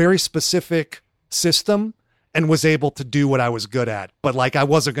a very specific system and was able to do what I was good at. But like, I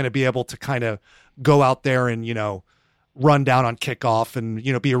wasn't going to be able to kind of go out there and, run down on kickoff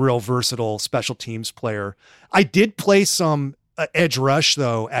and, be a real versatile special teams player. I did play some edge rush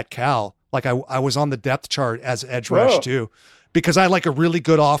though at Cal. Like I was on the depth chart as edge rush too, because I had like a really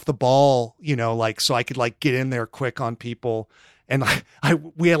good off the ball, so I could like get in there quick on people. And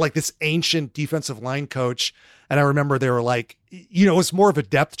we had like this ancient defensive line coach. And I remember they were like, it was more of a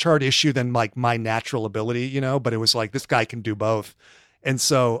depth chart issue than like my natural ability, but it was like, this guy can do both. And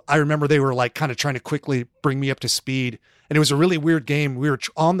so I remember they were like kind of trying to quickly bring me up to speed. And it was a really weird game. We were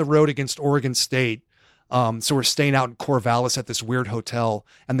on the road against Oregon State. So we're staying out in Corvallis at this weird hotel.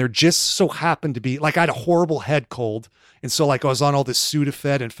 And there just so happened to be, like, I had a horrible head cold. And so like I was on all this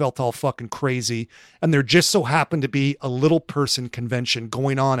Sudafed and felt all fucking crazy. And there just so happened to be a little person convention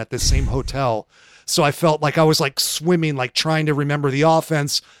going on at this same hotel. So I felt like I was like swimming, like trying to remember the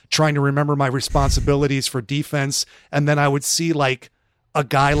offense, trying to remember my responsibilities for defense. And then I would see like a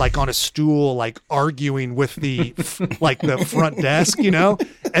guy like on a stool, like arguing with the, like the front desk,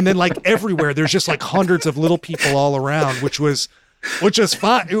 and then like everywhere, there's just like hundreds of little people all around, which was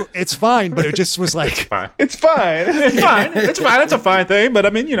fine. It's fine, but it just was like, it's fine. It's a fine thing. But I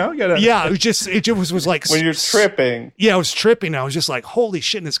mean, you gotta. Yeah, it just was like when you're tripping. Yeah, I was tripping. I was just like, holy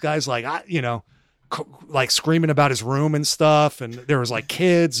shit. And this guy's like, like screaming about his room and stuff. And there was like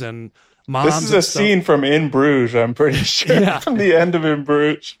kids and moms. This is a scene from In Bruges, I'm pretty sure, from the end of In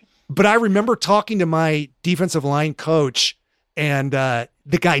Bruges. But I remember talking to my defensive line coach, and the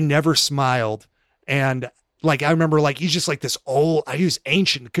guy never smiled. And like, I remember like, he's just like this old, he was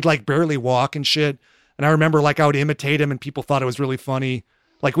ancient, could like barely walk and shit. And I remember like I would imitate him and people thought it was really funny.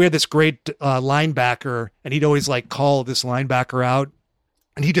 Like we had this great linebacker, and he'd always like call this linebacker out,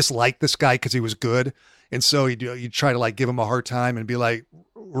 and he just liked this guy because he was good. And so you'd try to like give him a hard time and be like,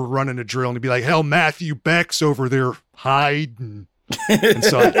 we're running a drill, and he'd be like, hell, Matthew Beck's over there hiding. And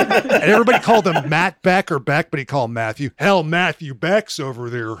so and everybody called him Matt Beck or Beck, but he called him Matthew. Hell, Matthew Beck's over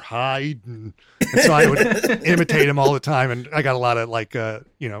there hiding. And so I would imitate him all the time, and I got a lot of like, Yeah,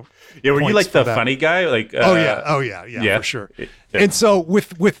 were you like the funny guy? Like, oh yeah, for sure. Yeah. And so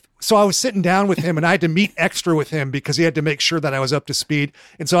so I was sitting down with him, and I had to meet extra with him because he had to make sure that I was up to speed.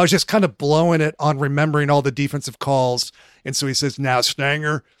 And so I was just kind of blowing it on remembering all the defensive calls. And so he says, now,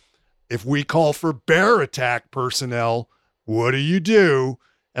 Stanger, if we call for bear attack personnel, what do?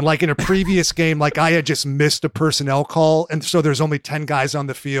 And like in a previous game, like I had just missed a personnel call. And so there's only 10 guys on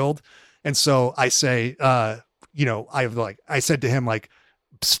the field. And so I say, I said to him, like,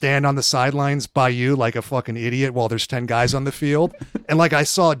 stand on the sidelines by you like a fucking idiot while there's 10 guys on the field. And like, I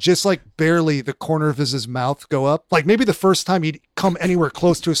saw just like barely the corner of his mouth go up. Like maybe the first time he'd come anywhere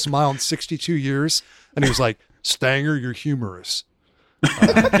close to a smile in 62 years. And he was like, Stanger, you're humorous. It's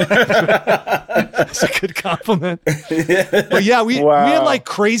a good compliment. But yeah, we had like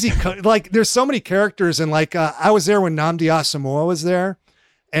crazy, like there's so many characters. And like, I was there when Nnamdi Asamoah was there.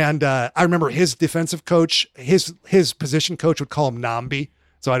 And I remember his defensive coach, his position coach would call him Nambi.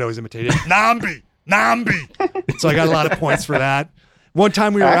 So I'd always imitate it. Nambi. So I got a lot of points for that. One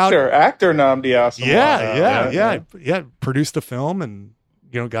time we were actor Nnamdi Asamoah. Yeah. Produced a film and,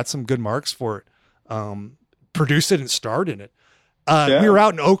 got some good marks for it. produced it and starred in it. We were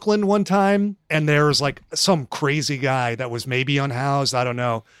out in Oakland one time, and there was like some crazy guy that was maybe unhoused, I don't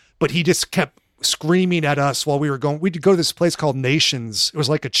know, but he just kept screaming at us while we were going. We'd go to this place called Nations. It was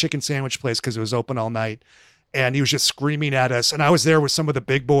like a chicken sandwich place because it was open all night, and he was just screaming at us. And I was there with some of the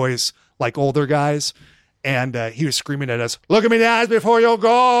big boys, like older guys, and he was screaming at us, "Look at me in the eyes before you're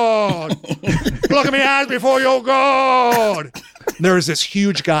gone. Look at me in the eyes before you're gone." And there was this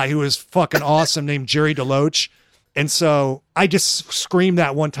huge guy who was fucking awesome named Jerry DeLoach. And so I just screamed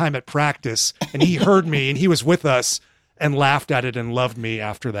that one time at practice, and he heard me, and he was with us and laughed at it and loved me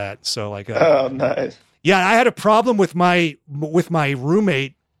after that. So like, oh, nice. Yeah, I had a problem with my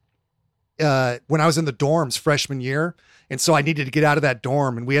roommate when I was in the dorms freshman year. And so I needed to get out of that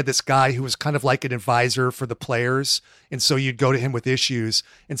dorm. And we had this guy who was kind of like an advisor for the players. And so you'd go to him with issues.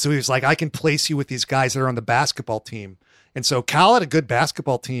 And so he was like, I can place you with these guys that are on the basketball team. And so Cal had a good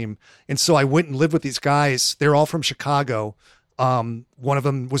basketball team. And so I went and lived with these guys. They're all from Chicago. One of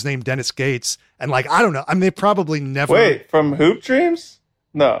them was named Dennis Gates. And like, I don't know. I mean, they probably never. Wait, from Hoop Dreams?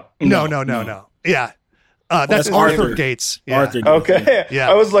 No. Yeah. That's Arthur Gates. Yeah. Arthur Gates. Okay. Yeah.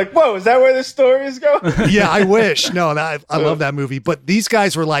 I was like, whoa, is that where the story is going? Yeah, I wish. No, I love that movie. But these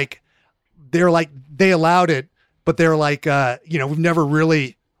guys were like, they allowed it, but they're like, we've never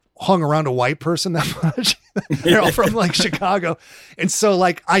really hung around a white person that much. They're all from like Chicago. And so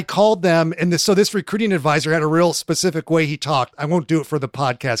like I called them, and so this recruiting advisor had a real specific way he talked. I won't do it for the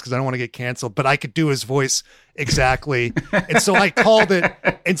podcast because I don't want to get canceled, but I could do his voice exactly. And so I called it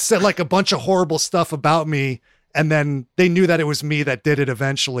and said like a bunch of horrible stuff about me. And then they knew that it was me that did it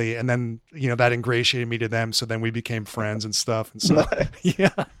eventually. And then, that ingratiated me to them. So then we became friends and stuff. And so, nice.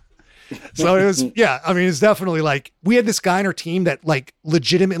 Yeah. So it was, it's definitely like, we had this guy on our team that like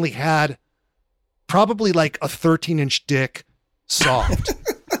legitimately had probably like a 13-inch dick soft,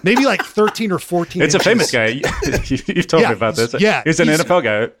 maybe like 13 or 14 It's inches. a famous guy. You've told me about this. Yeah. He's an NFL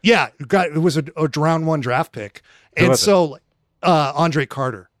guy. Yeah. It was a round one draft pick. And so Andre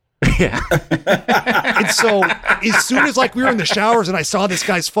Carter. Yeah. And so as soon as like we were in the showers and I saw this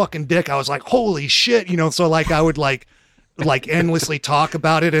guy's fucking dick, I was like, holy shit. So like I would like endlessly talk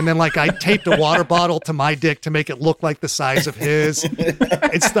about it. And then like I taped a water bottle to my dick to make it look like the size of his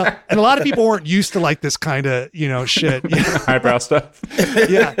and stuff. And a lot of people weren't used to like this kind of, shit. Eyebrow stuff.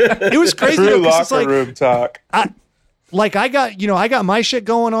 Yeah. It was crazy. True locker it's like, room talk. I got my shit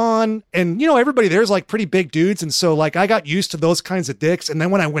going on, and everybody there's like pretty big dudes. And so like I got used to those kinds of dicks. And then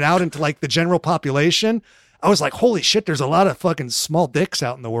when I went out into like the general population, I was like, holy shit, there's a lot of fucking small dicks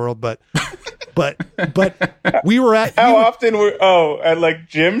out in the world. But we were at often at like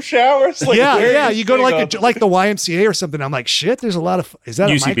gym showers? Like, yeah. You go to like the YMCA or something. I'm like, shit, there's a lot of, is that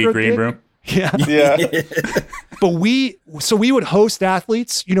UCB a micro green dick? room? Yeah. Yeah. But we would host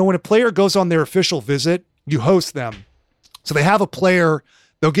athletes. When a player goes on their official visit, you host them. So they have a player,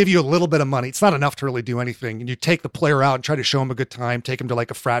 they'll give you a little bit of money. It's not enough to really do anything. And you take the player out and try to show him a good time, take him to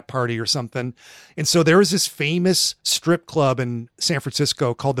like a frat party or something. And so there was this famous strip club in San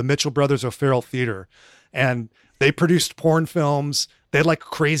Francisco called the Mitchell Brothers O'Farrell Theater. And they produced porn films. They had like a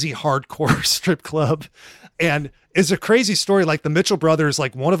crazy hardcore strip club. And it's a crazy story. Like the Mitchell brothers,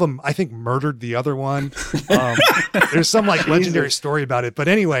 like one of them, I think, murdered the other one. There's some like legendary story about it. But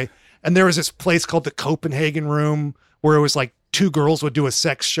anyway, and there was this place called the Copenhagen Room where it was like two girls would do a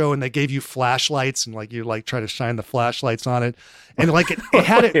sex show and they gave you flashlights and like you like try to shine the flashlights on it. And like it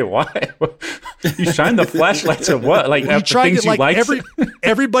had it. Why? You shine the flashlights at what? Like you tried things to, like, you liked?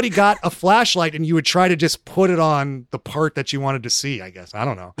 everybody got a flashlight and you would try to just put it on the part that you wanted to see, I guess. I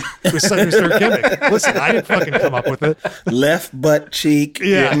don't know. It was their gimmick. Listen, I didn't fucking come up with it. Left butt cheek.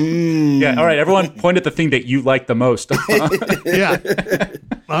 Yeah. Yeah. All right. Everyone point at the thing that you like the most. Yeah.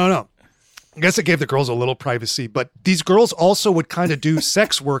 I don't know. I guess it gave the girls a little privacy, but these girls also would kind of do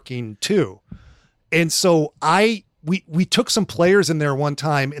sex working too. And so we took some players in there one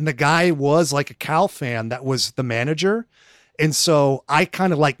time, and the guy was like a Cal fan that was the manager. And so I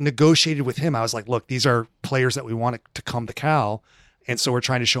kind of like negotiated with him. I was like, look, these are players that we want to come to Cal. And so we're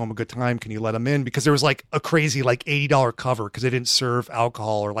trying to show them a good time. Can you let them in? Because there was like a crazy like $80 cover because they didn't serve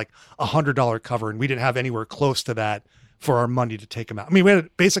alcohol, or like $100 cover. And we didn't have anywhere close to that for our money to take him out. I mean, we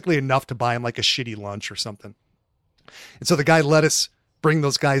had basically enough to buy him like a shitty lunch or something. And so the guy let us bring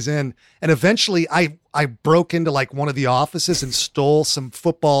those guys in. And eventually I broke into like one of the offices and stole some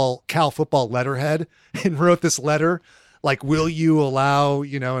Cal football letterhead and wrote this letter, like, will you allow,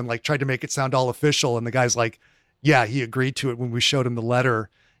 and like tried to make it sound all official. And the guy's like, yeah, he agreed to it when we showed him the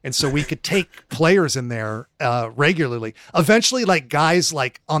letter. And so we could take players in there regularly. Eventually, like guys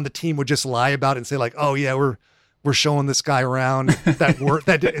like on the team would just lie about it and say like, oh yeah, we're were showing this guy around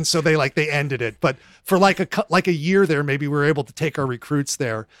and so they ended it. But for like a year there, maybe we were able to take our recruits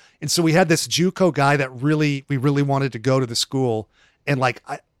there. And so we had this JUCO guy that we really wanted to go to the school. And like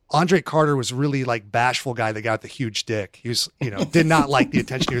Andre Carter was really like bashful guy that got the huge dick. He was, did not like the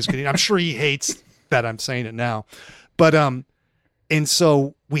attention he was getting. I'm sure he hates that I'm saying it now. But, and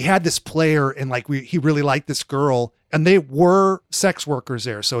so we had this player and like he really liked this girl and they were sex workers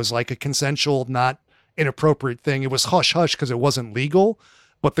there. So it was like a consensual, not inappropriate thing. It was hush hush because it wasn't legal,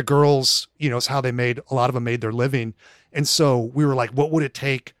 but the girls, is how a lot of them made their living. And so we were like, what would it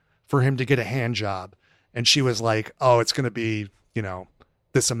take for him to get a hand job? And she was like, oh, it's going to be,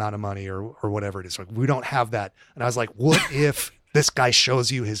 this amount of money or whatever it is. Like, we don't have that. And I was like, what if this guy shows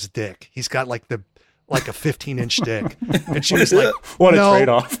you his dick? He's got like a 15-inch dick. And she was like, what no. a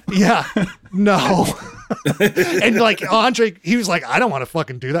trade-off. Yeah, no. And like Andre, he was like, I don't want to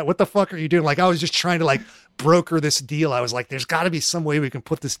fucking do that. What the fuck are you doing? Like, I was just trying to like broker this deal. I was like, there's got to be some way we can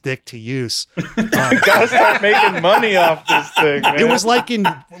put this dick to use. Gotta start making money off this thing, man. It was like in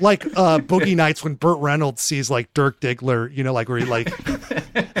Boogie Nights when Burt Reynolds sees like Dirk Diggler, like where he like.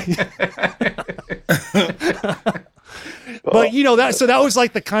 But that was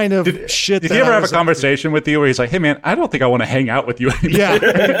like the kind of shit. Did he ever have a conversation with you where he's like, "Hey man, I don't think I want to hang out with you anymore"?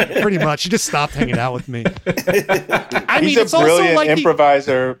 Yeah, pretty much. He just stopped hanging out with me. He's a brilliant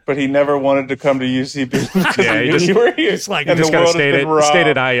improviser, but he never wanted to come to UCB because you were here. It's like you just got to stayed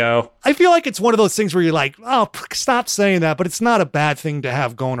at IO. I feel like it's one of those things where you're like, oh, stop saying that, but it's not a bad thing to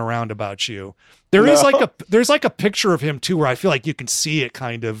have going around about you. There's like a picture of him too, where I feel like you can see it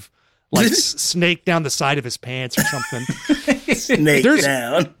kind of. Like snake down the side of his pants or something.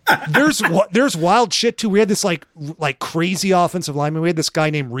 Down. there's wild shit too. We had this like crazy offensive lineman. We had this guy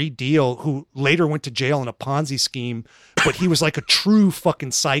named Reed Deal who later went to jail in a Ponzi scheme, but he was like a true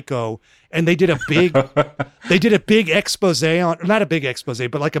fucking psycho. And they did a big expose on, not a big expose,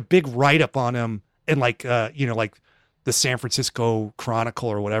 but like a big write up on him, and like like the San Francisco Chronicle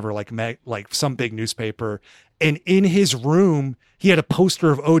or whatever, like some big newspaper. And in his room, he had a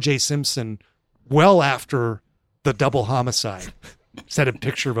poster of O.J. Simpson well after the double homicide. Just had a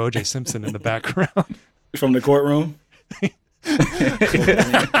picture of O.J. Simpson in the background. From the courtroom?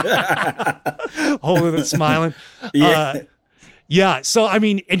 Holding and smiling. Yeah. Yeah. So, I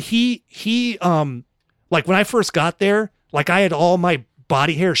mean, and he like when I first got there, like I had all my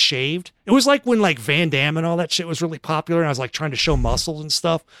body hair shaved. It was like when like Van Damme and all that shit was really popular and I was like trying to show muscles and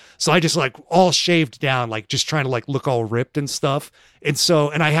stuff. So I just like all shaved down, like just trying to like look all ripped and stuff. And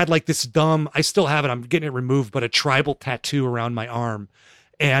I had like this I still have it, I'm getting it removed, but a tribal tattoo around my arm.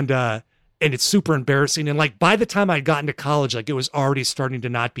 And it's super embarrassing. And like by the time I'd gotten to college, like it was already starting to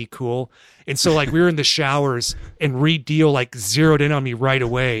not be cool. And so like we were in the showers and Reed Deal like zeroed in on me right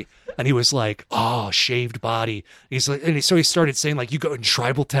away. And he was like, oh, shaved body. He's like, so he started saying like, you go in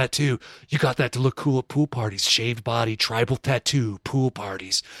tribal tattoo. You got that to look cool at pool parties. Shaved body, tribal tattoo, pool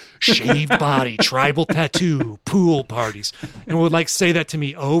parties. Shaved body, tribal tattoo, pool parties. And would like say that to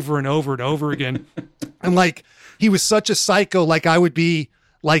me over and over and over again. And like, he was such a psycho. Like I would be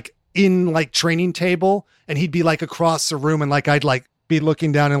like in like training table and he'd be like across the room and like, I'd like be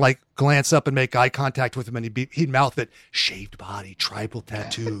looking down and like glance up and make eye contact with him and he'd mouth it, shaved body, tribal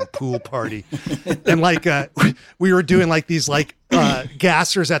tattoo, pool party. And like we were doing like these like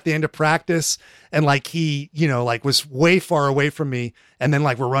gassers at the end of practice and like he like was way far away from me and then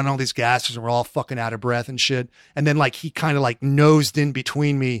like we're running all these gassers and we're all fucking out of breath and shit and then like he kind of like nosed in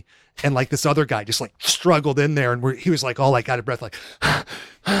between me and like this other guy just like struggled in there and he was like all like out of breath like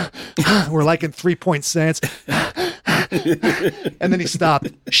we're like in 3-point stance. And then he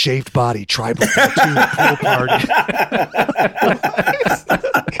stopped. Shaved body, tribal tattoo, pool party.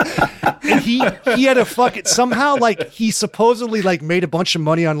 And he had a fucking somehow like he supposedly like made a bunch of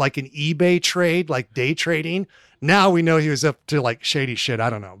money on like an eBay trade, like day trading. Now we know he was up to like shady shit. I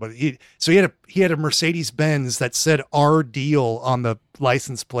don't know, but he had a Mercedes-Benz that said "our deal" on the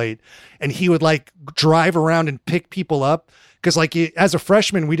license plate, and he would like drive around and pick people up. Because like as a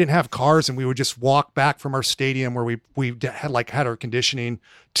freshman, we didn't have cars and we would just walk back from our stadium where we had our conditioning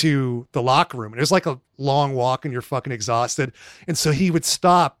to the locker room. And it was like a long walk and you're fucking exhausted. And so he would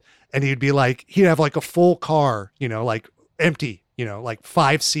stop and he'd be like, he'd have like a full car, like empty, like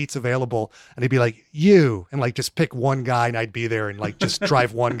 5 seats available. And he'd be like, you, and like just pick one guy and I'd be there and like just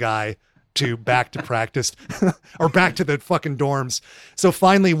drive one guy back to practice or back to the fucking dorms. So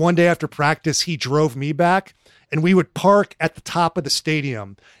finally one day after practice, he drove me back. And we would park at the top of the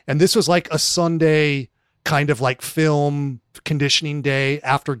stadium. And this was like a Sunday kind of like film conditioning day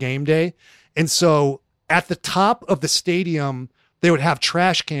after game day. And so at the top of the stadium, they would have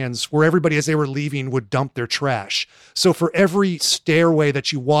trash cans where everybody, as they were leaving, would dump their trash. So for every stairway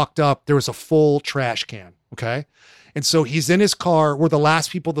that you walked up, there was a full trash can. Okay. And so he's in his car. We're the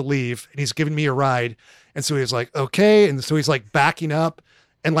last people to leave, and he's giving me a ride. And so he's like, okay. And so he's like backing up,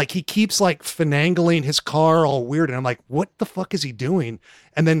 and like he keeps like finagling his car all weird. And I'm like, what the fuck is he doing?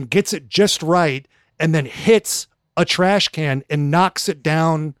 And then gets it just right, and then hits a trash can and knocks it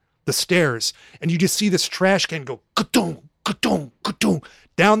down the stairs. And you just see this trash can go ka-dong, ka-dong, ka-dong,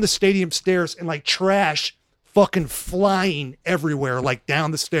 down the stadium stairs, and like trash fucking flying everywhere, like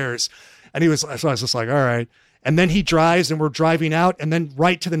down the stairs. And so I was just like, all right. And then he drives, and we're driving out, and then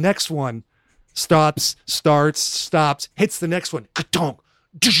right to the next one, stops, starts, stops, hits the next one, ka-dong,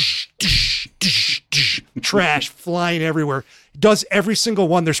 dish, dish, dish, dish, trash flying everywhere. Does every single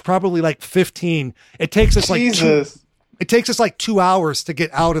one. There's probably like 15. It takes us like 2 hours to get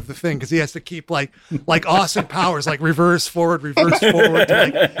out of the thing, because he has to keep like Austin Powers, like reverse forward to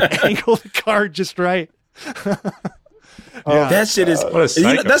like angle the car just right. That shit is.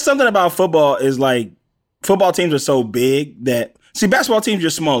 That's something about football is like football teams are so big that. See, basketball teams, you're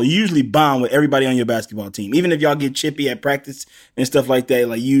small. You usually bond with everybody on your basketball team. Even if y'all get chippy at practice and stuff like that,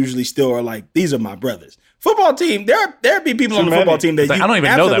 like you usually still are like, these are my brothers. Football team, there be people on the football team that you I don't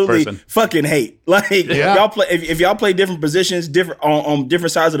even know that person. Fucking hate. Like y'all play if y'all play different positions, different on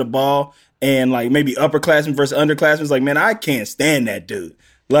different sides of the ball, and like maybe upperclassmen versus underclassmen, it's like, man, I can't stand that dude.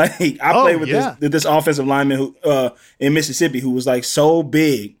 Like I played with this offensive lineman who in Mississippi who was like so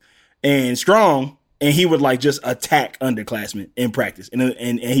big and strong. And he would like just attack underclassmen in practice,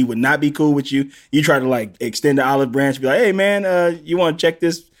 and he would not be cool with you. You try to like extend the olive branch, be like, "Hey man, you want to check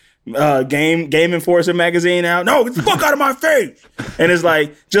this Game Enforcer magazine out?" No, get the fuck out of my face! And it's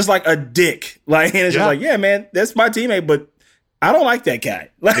like just like a dick, like, and it's just like, yeah, man, that's my teammate, but I don't like that guy.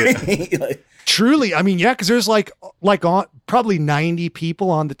 Like, truly, I mean, yeah, because there's like probably 90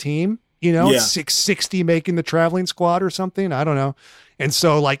 people on the team. 60 making the traveling squad or something. I don't know. And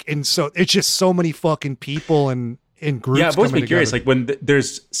so it's just so many fucking people and in groups. Yeah, I've always been curious, like when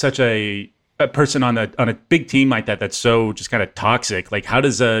there's such a person on a big team like that that's so just kind of toxic. Like, how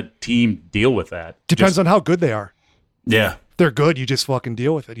does a team deal with that? Depends on how good they are. Yeah, they're good. You just fucking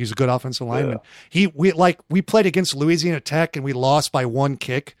deal with it. He's a good offensive lineman. We played against Louisiana Tech, and we lost by one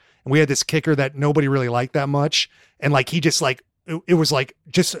kick. And we had this kicker that nobody really liked that much, and like he just like it was like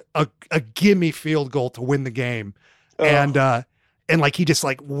just a gimme field goal to win the game, and like he just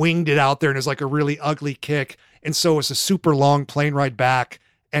like winged it out there, and it was like a really ugly kick. And so it was a super long plane ride back,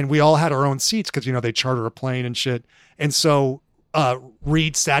 and we all had our own seats because, they charter a plane and shit. And so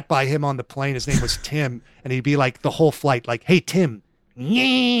Reed sat by him on the plane. His name was Tim, and he'd be like the whole flight, like, "Hey, Tim,"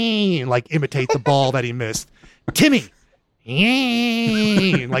 and like imitate the ball that he missed. "Timmy,"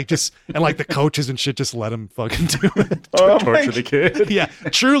 like just, and like the coaches and shit just let him fucking do it. Torture the kid. Yeah,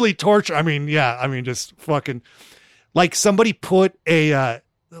 truly torture. I mean, just fucking. Like somebody put a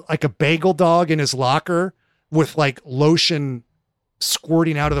bagel dog in his locker with like lotion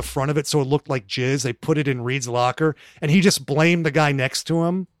squirting out of the front of it, so it looked like jizz. They put it in Reed's locker, and he just blamed the guy next to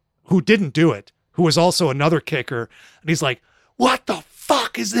him who didn't do it, who was also another kicker. And he's like, "What the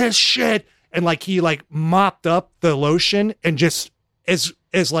fuck is this shit?" And like he like mopped up the lotion and just as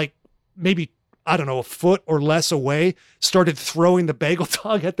like maybe, I don't know, a foot or less away, started throwing the bagel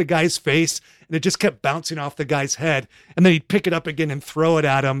dog at the guy's face, and it just kept bouncing off the guy's head. And then he'd pick it up again and throw it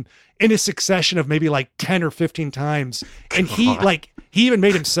at him in a succession of maybe like 10 or 15 times. And he even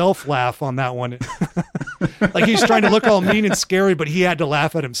made himself laugh on that one. Like he was trying to look all mean and scary, but he had to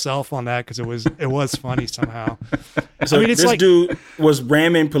laugh at himself on that because it was funny somehow. So this dude was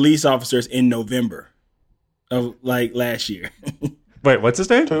ramming police officers in November of like last year. Wait, what's his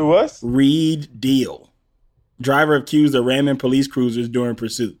name? Who was? Reed Deal. Driver accused of ramming police cruisers during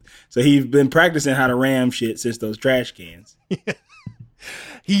pursuit. So he's been practicing how to ram shit since those trash cans. Yeah.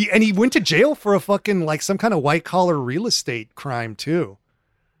 He went to jail for a fucking like some kind of white collar real estate crime too.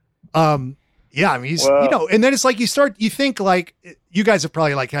 Yeah, I mean he's and then it's like you think like you guys have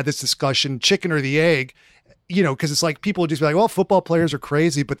probably like had this discussion, chicken or the egg, because it's like people just be like, well, football players are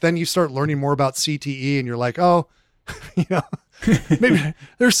crazy, but then you start learning more about CTE and you're like, oh, maybe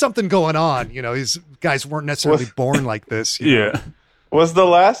there's something going on. These guys weren't necessarily born like this. Yeah. Was the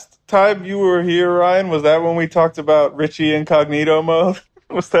last time you were here, Ryan, was that when we talked about Richie Incognito mode?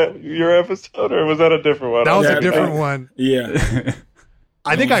 Was that your episode or was that a different one? That was a different one. Yeah.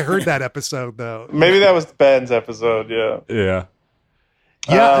 I think I heard that episode though. Maybe that was Ben's episode. Yeah.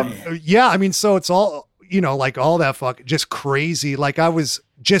 Yeah. I mean, so it's all, like all that just crazy. Like I was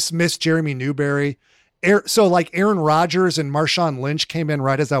just missed Jeremy Newberry. So like Aaron Rodgers and Marshawn Lynch came in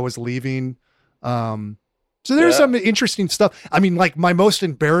right as I was leaving. So there's some interesting stuff. I mean, like my most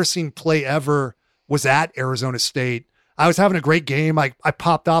embarrassing play ever was at Arizona State. I was having a great game. I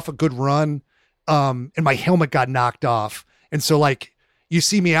popped off a good run, and my helmet got knocked off. And so like, you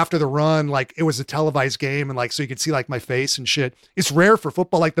see me after the run, like it was a televised game, and like, so you could see like my face and shit. It's rare for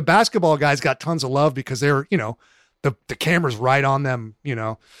football. Like the basketball guys got tons of love because they're, you know, the camera's right on them, you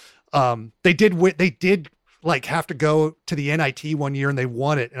know. They did like have to go to the NIT one year and they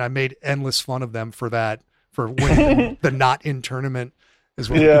won it. And I made endless fun of them for that, for winning the not in tournament is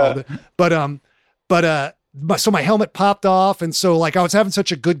what we called it. So my helmet popped off. And so like I was having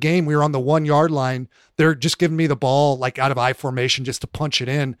such a good game. We were on the 1 yard line. They're just giving me the ball like out of I formation just to punch it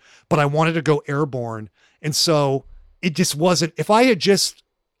in, but I wanted to go airborne. And so it just wasn't, if I had just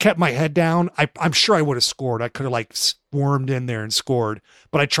kept my head down, I'm sure I would have scored. I could have like swarmed in there and scored,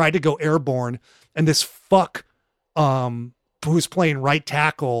 but I tried to go airborne, and this fuck who's playing right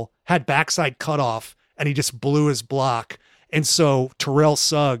tackle had backside cutoff, and he just blew his block. And so Terrell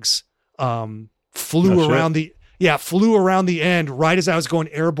Suggs flew around the end right as I was going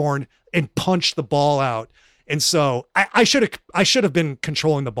airborne and punched the ball out. And so I should have been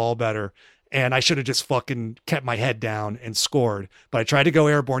controlling the ball better, and I should have just fucking kept my head down and scored. But I tried to go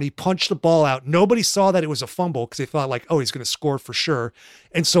airborne. He punched the ball out. Nobody saw that it was a fumble because they thought like, oh, he's going to score for sure.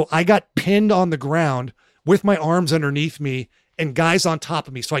 And so I got pinned on the ground with my arms underneath me and guys on top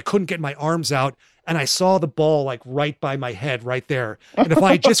of me. So I couldn't get my arms out. And I saw the ball like right by my head right there. And if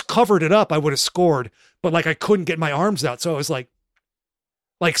I had just covered it up, I would have scored. But like I couldn't get my arms out. So I was like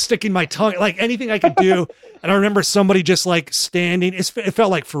sticking my tongue, like anything I could do. And I remember somebody just like standing. It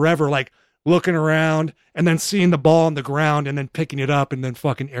felt like forever, like looking around and then seeing the ball on the ground and then picking it up, and then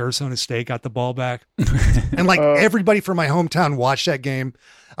fucking Arizona State got the ball back. And like everybody from my hometown watched that game.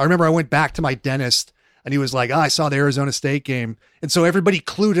 I remember I went back to my dentist and he was like, I saw the Arizona State game. And so everybody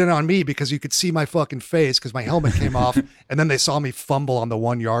clued in on me because you could see my fucking face because my helmet came off, and then they saw me fumble on the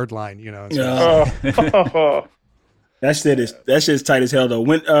 1 yard line, you know. So That shit's tight as hell though.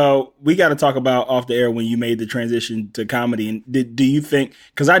 When we got to talk about off the air when you made the transition to comedy, and do you think?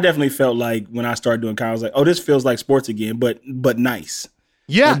 Because I definitely felt like when I started doing comedy, I was like, oh, this feels like sports again, but nice.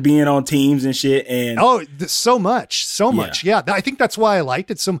 Yeah, like being on teams and shit, and so much. Yeah, I think that's why I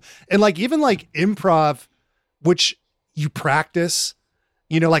liked it. And like even like improv, which you practice.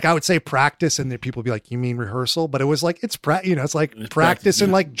 You know, like I would say practice, and then people would be like, "You mean rehearsal?" But it was like it's it's like practice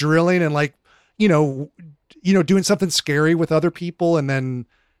and like drilling and like you know, doing something scary with other people, and then,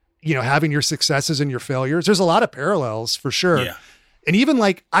 having your successes and your failures. There's a lot of parallels for sure. Yeah. And even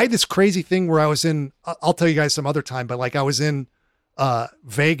like, I had this crazy thing where I was I'll tell you guys some other time, but like I was in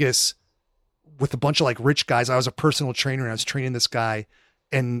Vegas with a bunch of like rich guys. I was a personal trainer and I was training this guy,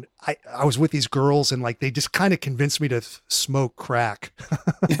 and I was with these girls, and like, they just kind of convinced me to smoke crack.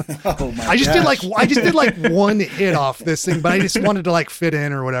 I just did like one hit off this thing, but I just wanted to like fit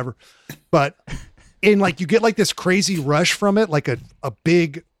in or whatever. But and like you get like this crazy rush from it, like a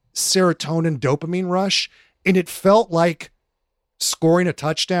big serotonin dopamine rush. And it felt like scoring a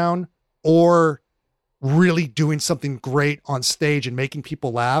touchdown or really doing something great on stage and making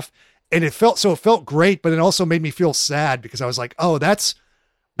people laugh. And it felt great, but it also made me feel sad because I was like, oh, that's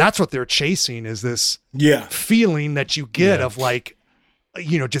what they're chasing, is this feeling that you get of like,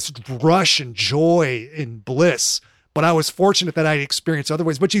 just rush and joy and bliss. But I was fortunate that I'd experienced other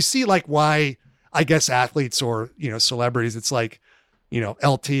ways. But you see like why, I guess, athletes or, celebrities, it's like,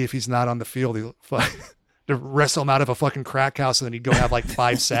 LT, if he's not on the field, he'll to wrestle him out of a fucking crack house, and then he'd go have like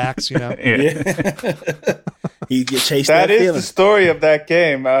 5 sacks, He'd get chased. That is feeling. The story of that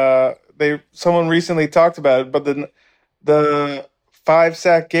game. Someone recently talked about it, but the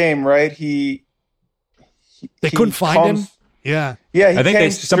 5-sack game, right? They couldn't find him. Yeah. I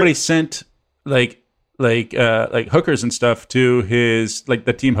think somebody sent like hookers and stuff to his like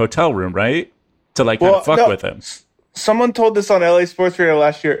the team hotel room, right? To like kind of fuck with him. Someone told this on LA Sports Radio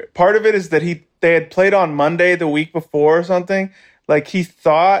last year. Part of it is that they had played on Monday the week before or something. Like he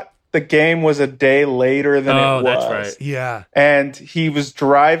thought the game was a day later than it was. Oh, that's right. Yeah. And he was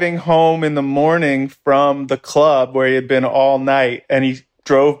driving home in the morning from the club where he had been all night, and he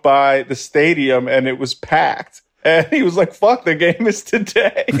drove by the stadium and it was packed. And he was like, fuck, the game is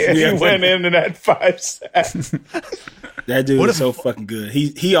today. And he went in and had 5 sacks. That dude is so fucking good.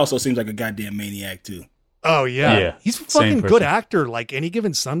 He also seems like a goddamn maniac too. Oh yeah. He's a fucking good actor. Like Any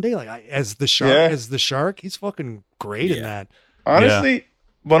Given Sunday, like as the shark, he's fucking great in that. Honestly,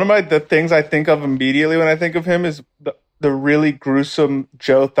 one of the things I think of immediately when I think of him is the really gruesome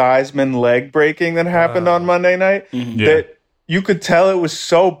Joe Theismann leg breaking that happened on Monday night. Mm-hmm. That you could tell it was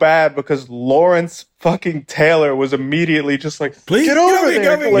so bad because Lawrence fucking Taylor was immediately just like, please get over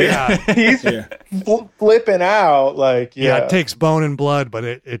there. Like, he's flipping out. Like, it takes bone and blood, but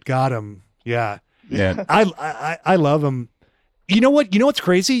it got him. Yeah. I love him. You know what? You know what's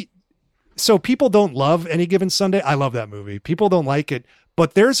crazy? So people don't love Any Given Sunday. I love that movie. People don't like it,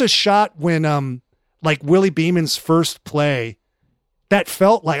 but there's a shot when like Willie Beeman's first play that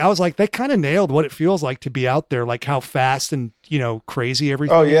felt like, I was like, that kind of nailed what it feels like to be out there, like how fast and, crazy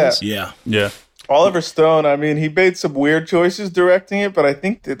everything is. Yeah. Oliver Stone, I mean, he made some weird choices directing it, but I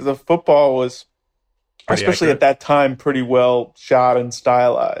think that the football was, especially at that time, pretty well shot and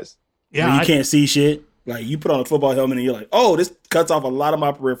stylized. Yeah. When you can't see shit. Like, you put on a football helmet and you're like, oh, this cuts off a lot of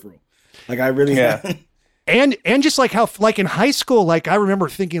my peripheral. Like, I really and just like how, like in high school, like I remember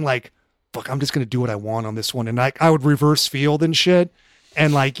thinking like, fuck, I'm just going to do what I want on this one. And I would reverse field and shit.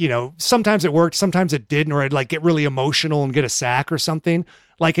 And like, sometimes it worked, sometimes it didn't, or I'd like get really emotional and get a sack or something.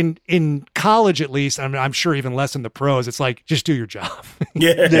 Like in college, at least, I'm sure even less in the pros, it's like, just do your job.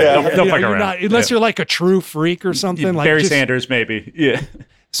 Don't fuck around. Unless you're like a true freak or something. Like Barry Sanders, maybe. Yeah.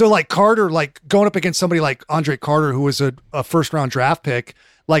 So like Carter, like going up against somebody like Andre Carter, who was a first round draft pick,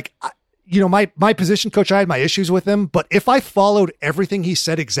 like, my position coach, I had my issues with him, but if I followed everything he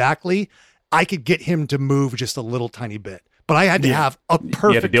said exactly, I could get him to move just a little tiny bit. But I had to have a perfect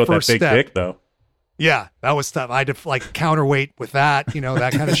you had to deal with first that big step. dick, though. Yeah, that was tough. I had to like counterweight with that,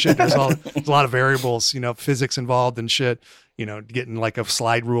 that kind of shit. There's a lot of variables, physics involved and shit, getting like a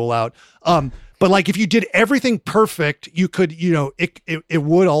slide rule out. But like if you did everything perfect, you could, it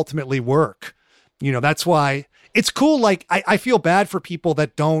would ultimately work. That's why it's cool. Like I feel bad for people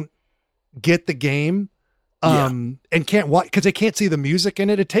that don't get the game and can't watch because they can't see the music in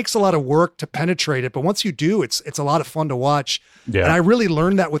it. It takes a lot of work to penetrate it, but once you do, it's a lot of fun to watch. Yeah. And I really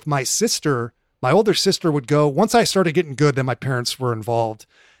learned that with my sister. My older sister would go, once I started getting good, then my parents were involved.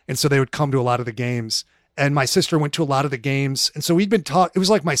 And so they would come to a lot of the games. And my sister went to a lot of the games. And so we'd been it was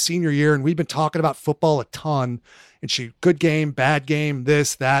like my senior year, and we'd been talking about football a ton. And good game, bad game,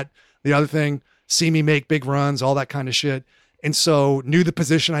 this, that, the other thing, see me make big runs, all that kind of shit. And so knew the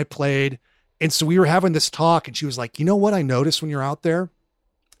position I played. And so we were having this talk, and she was like, you know what I noticed when you're out there?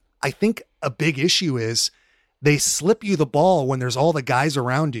 I think a big issue is they slip you the ball when there's all the guys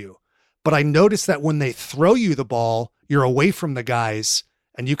around you. But I noticed that when they throw you the ball, you're away from the guys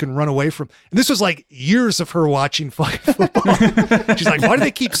and you can run away from. And this was like years of her watching football. She's like, why do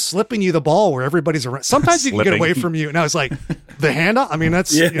they keep slipping you the ball where everybody's around? Sometimes you can get away from you. And I was like, the handoff? I mean,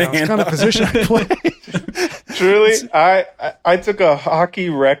 that's it's kind of position I play. Truly, I took a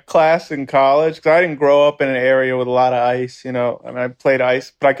hockey rec class in college because I didn't grow up in an area with a lot of ice, I mean, I played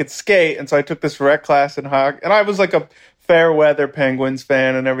ice, but I could skate. And so I took this rec class in hockey. And I was like a fair weather Penguins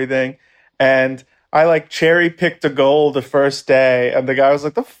fan and everything. And I like cherry picked a goal the first day. And the guy was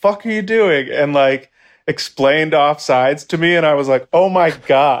like, the fuck are you doing? And like explained offsides to me. And I was like, oh my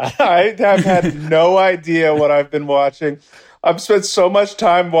God, I have had no idea what I've been watching. I've spent so much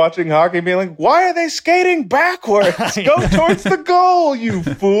time watching hockey being like, why are they skating backwards? Go towards the goal, you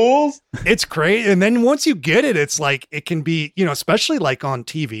fools. It's great. And then once you get it, it's like, it can be, especially like on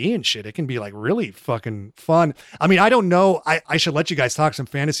TV and shit, it can be like really fucking fun. I mean, I don't know. I should let you guys talk some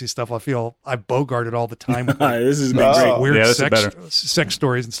fantasy stuff. I feel I've bogarted all the time. With this is great. Weird sex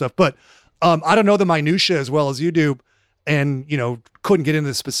stories and stuff. But I don't know the minutia as well as you do. And, couldn't get into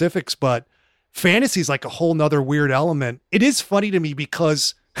the specifics, but fantasy is like a whole nother weird element. It is funny to me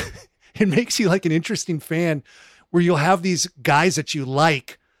because it makes you like an interesting fan where you'll have these guys that you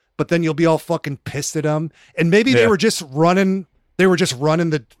like, but then you'll be all fucking pissed at them. And maybe they were just running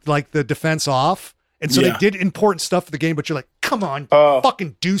the defense off. And so they did important stuff for the game, but you're like, come on,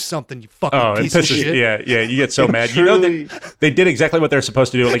 fucking do something, you fucking piece of shit. Yeah, you get so mad. They did exactly what they're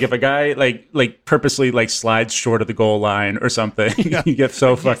supposed to do. Like if a guy like purposely like slides short of the goal line or something, you get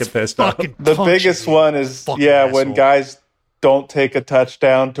so fucking pissed off. The biggest one is when guys don't take a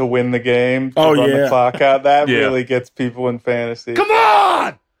touchdown to win the game, to run the clock out. That really gets people in fantasy. Come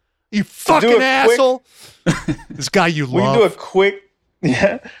on, you fucking asshole. This guy you love.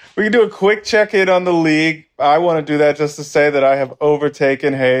 We can do a quick check-in on the league. I want to do that just to say that I have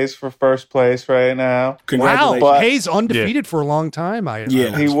overtaken Hayes for first place right now. Wow, Hayes undefeated for a long time.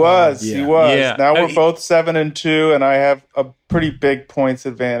 He was. Yeah. Now we're both 7-2, and I have a pretty big points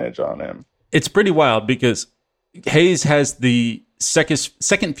advantage on him. It's pretty wild because Hayes has the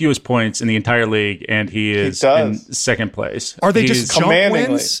second fewest points in the entire league, and he is in second place. Are they just junk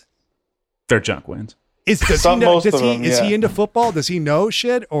wins? They're junk wins. Is he into football? Does he know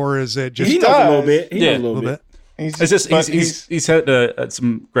shit, or is it just he knows a little bit? He knows a little bit. He's had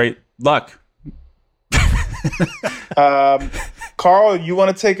some great luck. Carl, you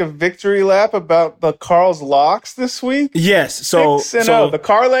want to take a victory lap about the Carl's locks this week? Yes. So the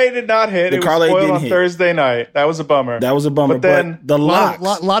parlay did not hit. It was spoiled on Thursday night. That was a bummer. But then the locks.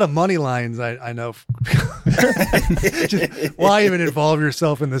 Lot of money lines, I know. Why even involve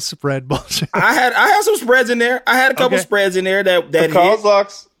yourself in this spread bullshit? I had some spreads in there. I had a couple spreads in there that the Carl's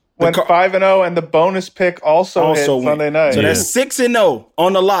locks went 5-0, and the bonus pick also hit Sunday night. So that's 6-0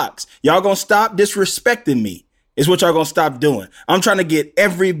 on the locks. Y'all gonna stop disrespecting me. Is what y'all gonna stop doing. I'm trying to get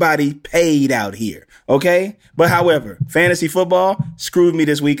everybody paid out here, okay? But however, fantasy football screwed me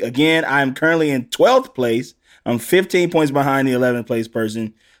this week again. I am currently in 12th place. I'm 15 points behind the 11th place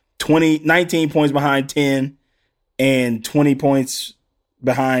person, 19 points behind 10, and 20 points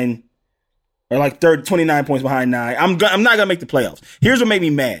behind, or like 29 points behind 9. I'm not gonna make the playoffs. Here's what made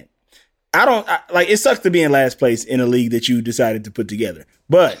me mad. It sucks to be in last place in a league that you decided to put together.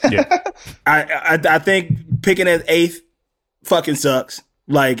 But I think picking as 8th fucking sucks.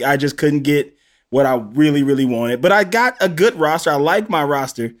 Like, I just couldn't get what I really, really wanted. But I got a good roster. I like my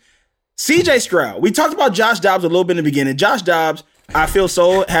roster. CJ Stroud. We talked about Josh Dobbs a little bit in the beginning. Josh Dobbs, I feel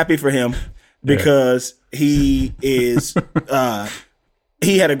so happy for him because he is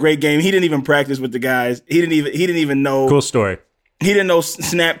he had a great game. He didn't even practice with the guys. He didn't even know. Cool story. He didn't know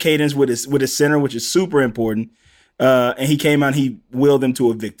snap cadence with his center, which is super important. And he came out and he willed them to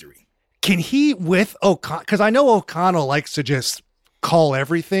a victory. Can he with O'Connell? Because I know O'Connell likes to just call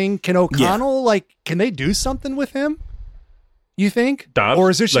everything. Can O'Connell, can they do something with him? You think? Dobbs? Or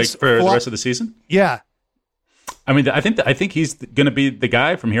is this like just for the rest of the season? Yeah. I mean, I think he's going to be the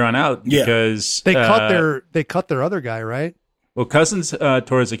guy from here on out because they cut their other guy, right? Well, Cousins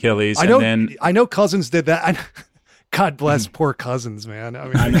tore his Achilles. I know Cousins did that. God bless poor Cousins, man. I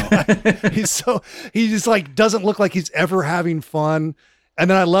mean, I know. he just doesn't look like he's ever having fun. And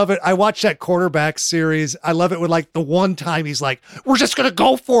then I love it. I watched that quarterback series. I love it when the one time he's like, "We're just gonna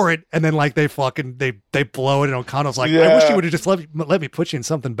go for it," and then they blow it. And O'Connell's like, "I wish you would have just let me put you in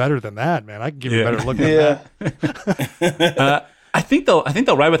something better than that, man. I can give you a better look at that." I think they'll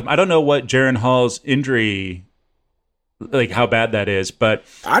ride with him. I don't know what Jaron Hall's injury. Like how bad that is, but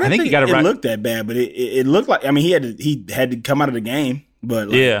I think it looked that bad, but it looked like he had to come out of the game.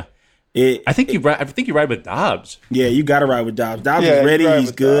 But I think you ride with Dobbs. Yeah, you got to ride with Dobbs. Dobbs is ready.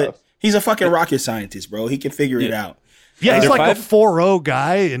 He's good. Dobbs. He's a fucking rocket scientist, bro. He can figure it out. Yeah, he's like a 4.0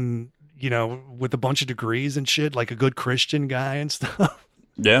 guy, and with a bunch of degrees and shit, like a good Christian guy and stuff.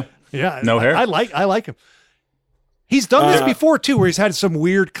 Yeah, no hair. I like him. He's done this before too, where he's had some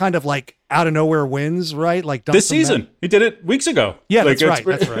weird kind of out of nowhere wins, right? Like this season, he did it weeks ago. Yeah, that's right.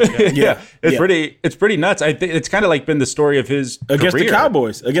 Yeah. It's pretty nuts. I think it's kind of been the story of his against career. the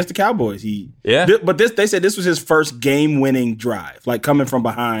Cowboys. But they said this was his first game-winning drive, coming from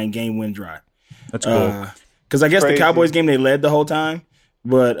behind, game-win drive. That's cool. Because I guess the Cowboys game they led the whole time.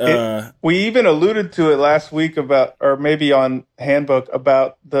 But we even alluded to it last week or maybe on Handbook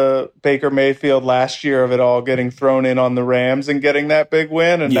about the Baker Mayfield last year of it all getting thrown in on the Rams and getting that big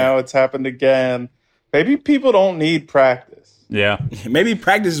win, and now it's happened again. Maybe people don't need practice. Yeah, maybe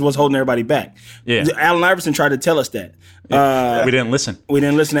practice is what's holding everybody back. Yeah, Allen Iverson tried to tell us that. We didn't listen. We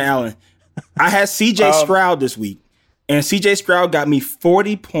didn't listen to Allen. I had C.J. Stroud this week, and C.J. Stroud got me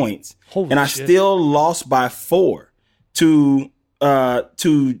 40 points, and I still lost by 4 to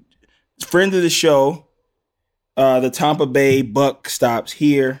friend of the show, the Tampa Bay Buck stops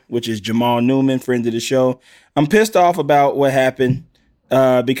here, which is Jamal Newman, friend of the show. I'm pissed off about what happened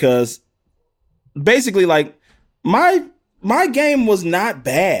because basically, my game was not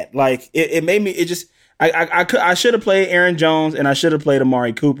bad. It made me. It just I should have played Aaron Jones and I should have played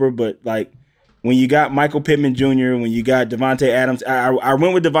Amari Cooper, but when you got Michael Pittman Jr., when you got Devontae Adams, I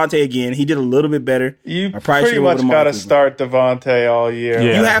went with Devontae again. He did a little bit better. You pretty much got to start Devontae all year.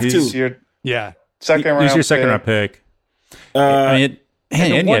 Yeah, you have to. Second round. He's your second round pick. And you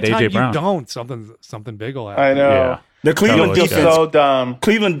had AJ Brown. You don't. Something big will happen. I know. Yeah. The Cleveland defense, so dumb.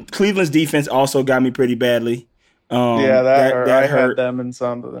 Cleveland's defense also got me pretty badly. That hurt. I had them in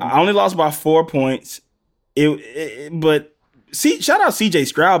some of them. I only lost by 4 points. But shout out CJ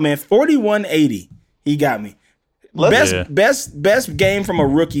Stroud, man. 41-80. He got me. Best game from a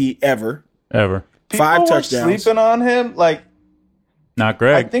rookie ever. Ever. People 5 touchdowns. Sleeping on him, not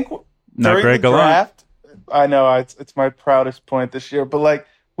Greg. I think not during Greg the Gallant. draft. I know it's my proudest point this year, but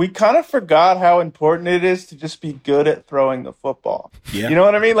we kind of forgot how important it is to just be good at throwing the football. Yeah. You know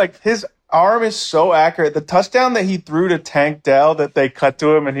what I mean? His arm is so accurate. The touchdown that he threw to Tank Dell that they cut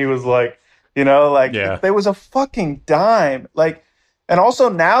to him and he was there was a fucking dime. And also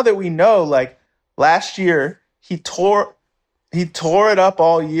now that we know, last year he tore He tore it up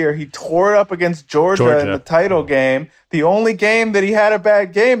all year. He tore it up against Georgia in the title game. The only game that he had a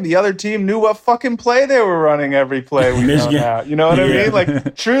bad game, the other team knew what fucking play they were running every play we know now. You know what I mean?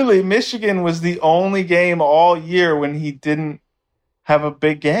 Like, truly, Michigan was the only game all year when he didn't have a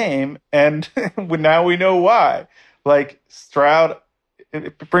big game, and now we know why. Like, Stroud,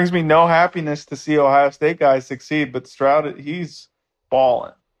 it brings me no happiness to see Ohio State guys succeed, but Stroud, he's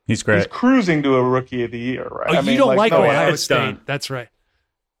balling. He's great. He's cruising to a Rookie of the Year, right? Oh, you don't like Ohio State. That's right.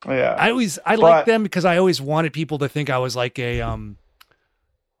 Yeah. I like them because I always wanted people to think I was like a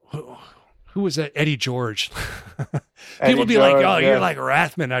who was that? Eddie George. People would be like, "Oh, you're like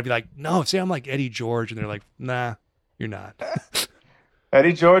Rathman." I'd be like, "No, see, I'm like Eddie George," and they're like, "Nah, you're not."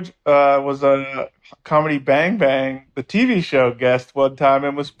 Eddie George was a Comedy Bang Bang, the TV show guest one time,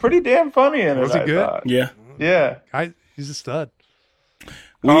 and was pretty damn funny in it. Was he good? Thought. Yeah. He's a stud.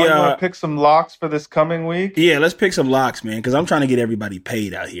 We want to pick some locks for this coming week. Yeah, let's pick some locks, man, because I'm trying to get everybody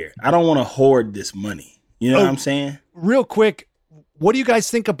paid out here. I don't want to hoard this money. You know what I'm saying? Real quick, what do you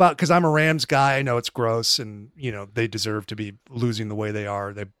guys think about? Because I'm a Rams guy. I know it's gross, and they deserve to be losing the way they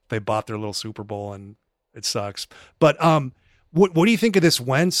are. They bought their little Super Bowl, and it sucks. But what do you think of this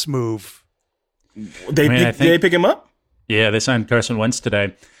Wentz move? Did they pick him up? Yeah, they signed Carson Wentz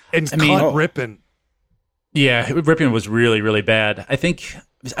today. And caught Rippin. Yeah, Rippin was really, really bad. I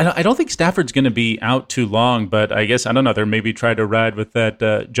don't think Stafford's going to be out too long, but I guess, I don't know, they're maybe trying to ride with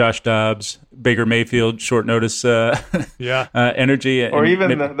that Josh Dobbs, Baker Mayfield, short notice energy. Or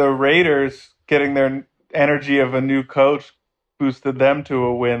even the Raiders getting their energy of a new coach boosted them to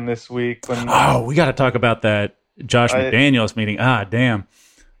a win this week. We got to talk about that Josh McDaniels meeting. Damn.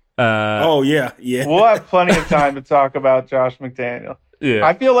 Yeah. We'll have plenty of time to talk about Josh McDaniels. Yeah.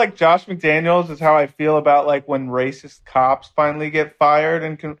 I feel like Josh McDaniels is how I feel about like when racist cops finally get fired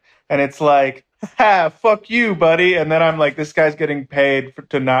and it's like, fuck you, buddy. And then I'm like, this guy's getting paid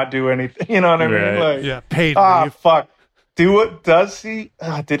to not do anything. You know what I mean? Like, paid. Fuck. Does he?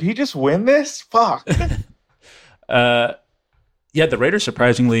 Did he just win this? Fuck. The Raiders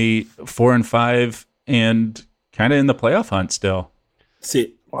surprisingly 4-5 and kind of in the playoff hunt still.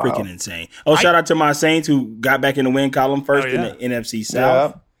 Wow. Freaking insane. Shout out to my Saints who got back in the win column first in the NFC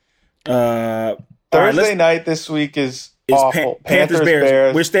South. Thursday night this week is awful. Panthers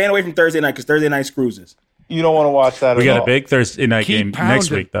Bears. We're staying away from Thursday night because Thursday night screws us. You don't want to watch that We at got all. a big Thursday night game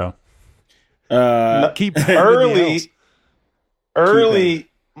next week, though. Keep early.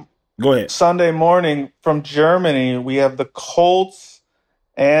 Go ahead. Sunday morning from Germany, we have the Colts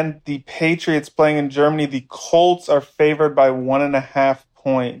and the Patriots playing in Germany. The Colts are favored by 1.5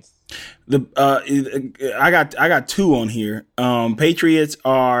 points. I got two on here. Patriots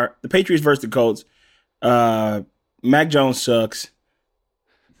versus the Colts. Mac Jones sucks.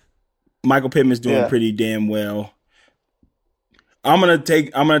 Michael Pittman's doing pretty damn well. I'm gonna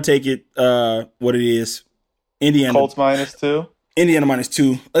take it what it is. Indiana Colts -2. Indiana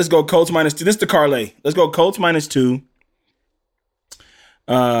 -2. Let's go Colts -2. This is the parlay. Let's go Colts -2.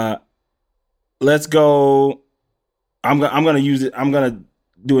 Let's go. I'm gonna use it. I'm gonna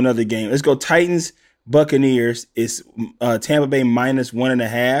do another game. Let's go Titans Buccaneers. It's Tampa Bay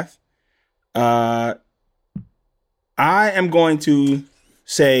 -1.5. I am going to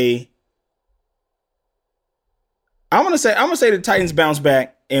say. I'm gonna say the Titans bounce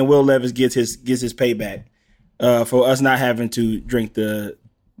back and Will Levis gets his payback for us not having to drink the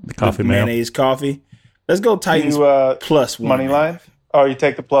coffee mayonnaise coffee. Let's go Titans plus money line. Oh, you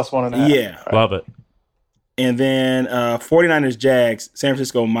take the +1.5. Yeah, right. Love it. And then 49ers Jags, San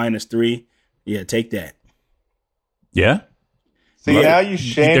Francisco -3. Yeah, take that. Yeah. See how you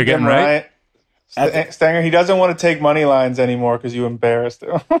shamed him, right? Stanger, he doesn't want to take money lines anymore because you embarrassed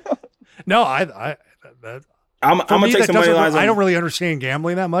him. No, I'm gonna take some money lines. I don't really understand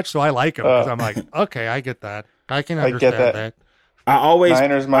gambling that much, so I like him because I'm like, okay, I get that. I can understand that. I always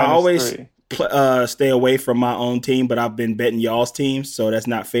Niners -3. Stay away from my own team, but I've been betting y'all's teams, so that's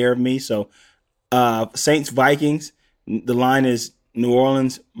not fair of me. So Saints Vikings, the line is New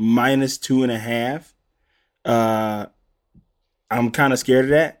Orleans -2.5. I'm kind of scared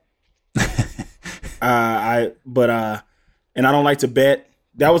of that. And I don't like to bet.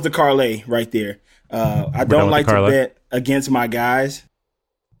 That was the parlay right there. I don't like to bet against my guys,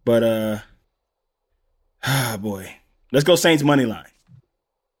 but boy, let's go Saints money line.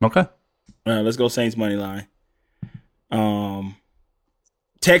 Okay. Let's go Saints money line.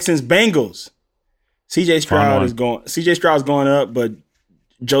 Texans Bengals. CJ Stroud's going up, but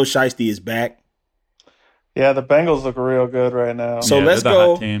Joe Shiesty is back. Yeah, the Bengals look real good right now. So let's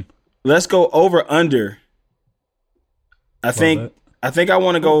go over under. I think I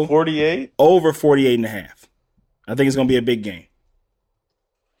want to go 48 over 48.5. I think it's going to be a big game.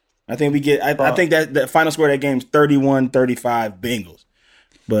 I think I think that the final score of that game is 31-35 Bengals.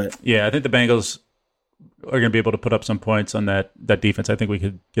 But yeah, I think the Bengals are going to be able to put up some points on that defense. I think we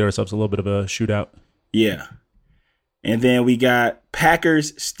could get ourselves a little bit of a shootout. Yeah. And then we got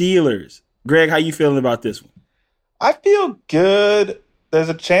Packers-Steelers. Greg, how you feeling about this one? I feel good. There's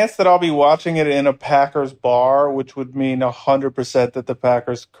a chance that I'll be watching it in a Packers bar, which would mean 100% that the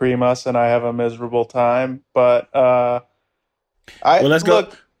Packers cream us and I have a miserable time. But let's go.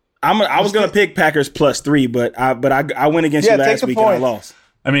 I was going to pick Packers +3, but I went against you last week and I lost.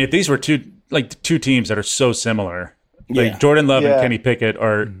 I mean, if these were two teams that are so similar, like Jordan Love and Kenny Pickett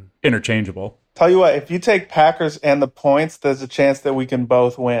are interchangeable. Tell you what, if you take Packers and the points, there's a chance that we can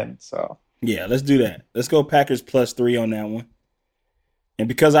both win. So yeah, let's do that. Let's go Packers +3 on that one. And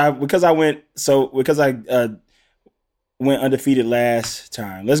because I went undefeated last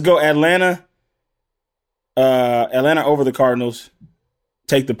time, let's go Atlanta. Atlanta over the Cardinals.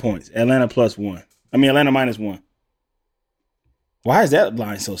 Take the points. Atlanta +1. I mean Atlanta -1. Why is that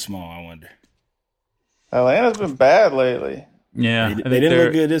line so small? I wonder. Atlanta's been bad lately. Yeah, they didn't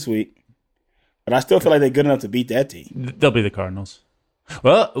look good this week. But I still feel like they're good enough to beat that team. They'll be the Cardinals.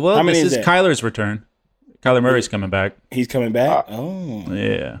 Well, this is Kyler's return. Kyler Murray's coming back. He's coming back?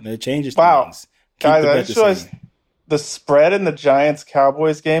 Yeah. That changes things. Guys, I just realized the spread in the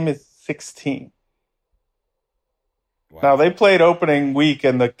Giants-Cowboys game is 16. Wow. Now, they played opening week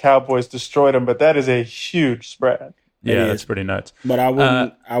and the Cowboys destroyed them, but that is a huge spread. Yeah, that's pretty nuts. But I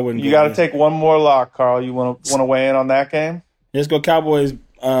wouldn't. You got to take one more lock, Carl. You want to weigh in on that game? Let's go Cowboys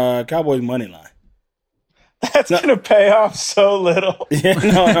money line. That's going to pay off so little.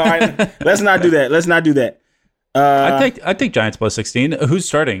 Let's not do that. I think Giants +16. Who's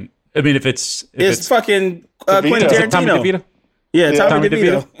starting? I mean, if it's fucking Quentin Tarantino. Tommy DeVito? Yeah, Tommy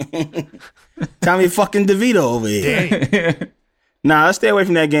DeVito. Tommy fucking DeVito over here. Nah, let's stay away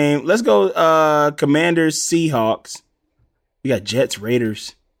from that game. Let's go Commanders Seahawks. We got Jets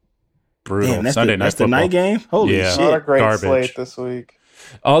Raiders. Brutal. Damn, Sunday night that's football. The night game? Holy shit. Not a great Garbage. slate this week.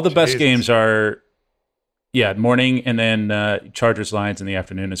 All the best games are morning, and then Chargers Lions in the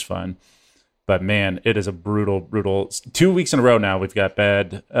afternoon is fun. But man, it is a brutal 2 weeks in a row now. We've got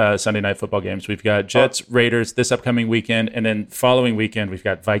bad Sunday night football games. We've got Jets Raiders this upcoming weekend, and then following weekend we've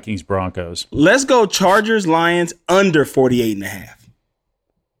got Vikings Broncos. Let's go Chargers Lions under 48.5.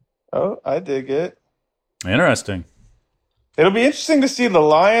 Oh, I dig it. Interesting. It'll be interesting to see. The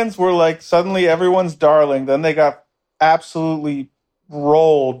Lions were like suddenly everyone's darling. Then they got absolutely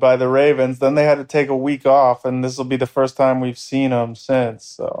rolled by the Ravens. Then they had to take a week off, and this will be the first time we've seen them since.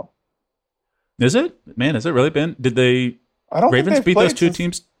 So, is it? Man, has it really been? Did they? I don't Ravens think beat those two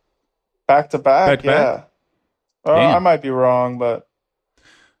teams back to back. Yeah, I might be wrong, but I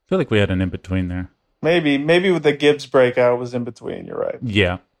feel like we had an in between there. Maybe with the Gibbs breakout was in between. You're right.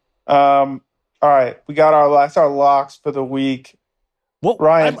 Yeah. All right, we got our locks for the week. Well,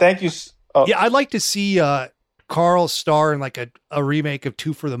 Ryan, thank you. Oh. Yeah, I'd like to see Carl star in like a remake of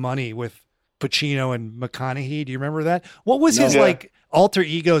Two for the Money with Pacino and McConaughey. Do you remember that? What was his like alter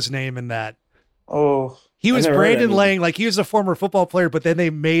ego's name in that? Oh, he was Brandon Lang. Like he was a former football player, but then they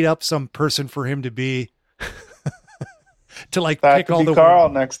made up some person for him to be to like that pick could all be the Carl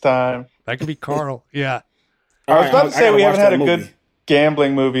next time. That could be Carl. Yeah. I was about to say we haven't had a good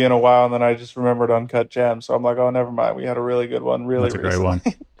gambling movie in a while, and then I just remembered Uncut Gems. So I'm like, oh, never mind. We had a really good one. That's a great one.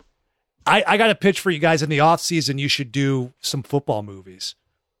 I got a pitch for you guys in the off season. You should do some football movies.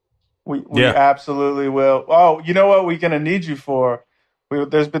 We absolutely will. Oh, you know what we're going to need you for?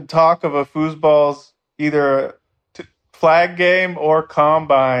 There's been talk of a foosball's either flag game or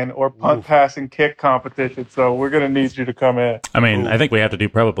combine or punt, pass, and kick competition. So we're going to need you to come in. I mean, I think we have to do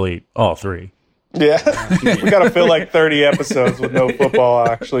probably all three. Yeah, we got to fill like 30 episodes with no football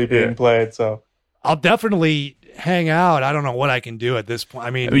actually being played. So I'll definitely hang out. I don't know what I can do at this point. I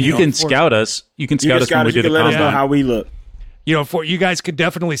mean, you can scout us. You can scout us when we do the let us know how we look. You know, for you guys could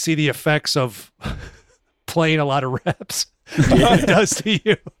definitely see the effects of playing a lot of reps. What it does to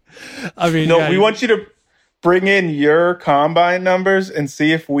you. I mean, no, we want you to bring in your combine numbers and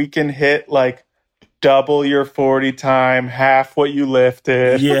see if we can hit like double your 40 time, half what you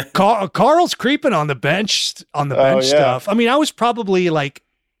lifted. Yeah. Carl's creeping on the bench stuff. I mean, I was probably like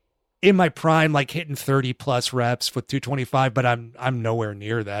in my prime, like hitting 30 plus reps with 225, but I'm nowhere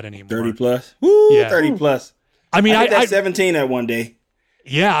near that anymore. 30 plus? Woo, yeah. 30 plus. I mean, I did that 17 at one day.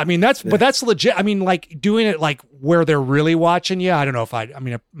 Yeah, I mean but that's legit. I mean, like doing it like where they're really watching you. I don't know if I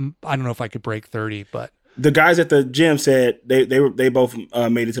don't know if I could break 30, but the guys at the gym said they both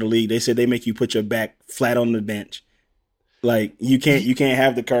made it to the league. They said they make you put your back flat on the bench, like you can't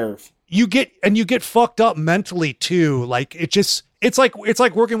have the curve. you get fucked up mentally too. Like it's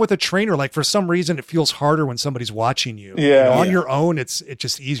like working with a trainer. Like for some reason it feels harder when somebody's watching you. Yeah. On your own, it's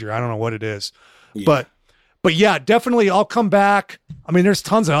just easier. I don't know what it is. Yeah. But yeah, definitely I'll come back. I mean, there's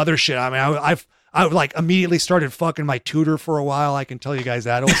tons of other shit. I mean, I've like immediately started fucking my tutor for a while. I can tell you guys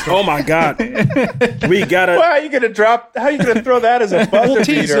that. Oh my God. We gotta. Well, how are you gonna throw that as a buzzer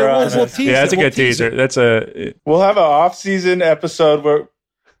beater? We'll tease Yeah, that's a good tease teaser. We'll have an off-season episode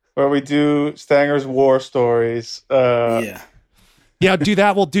where we do Stanger's war stories. Yeah, do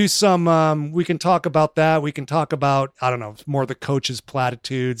that. We'll do some. We can talk about that. We can talk about, I don't know, more the coaches'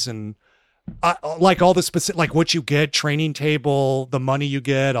 platitudes and like all the specific, like what you get, training table, the money you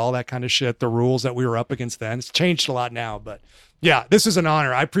get, all that kind of shit. The rules that we were up against then. It's changed a lot now, but yeah, this is an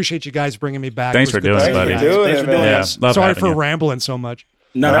honor. I appreciate you guys bringing me back. Thanks for doing it, buddy. Thanks for doing it. Yeah, sorry for rambling so much.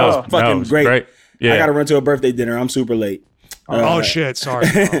 No, that was fucking great. Yeah. I got to run to a birthday dinner. I'm super late. Oh shit! Sorry.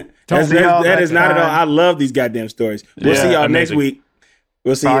 That is not at all. I love these goddamn stories. We'll see y'all next week.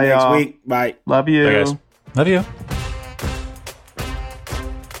 We'll see you next week. Bye. Love you. Bye, guys. Love you.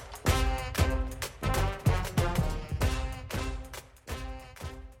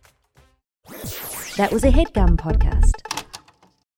 That was a HeadGum podcast.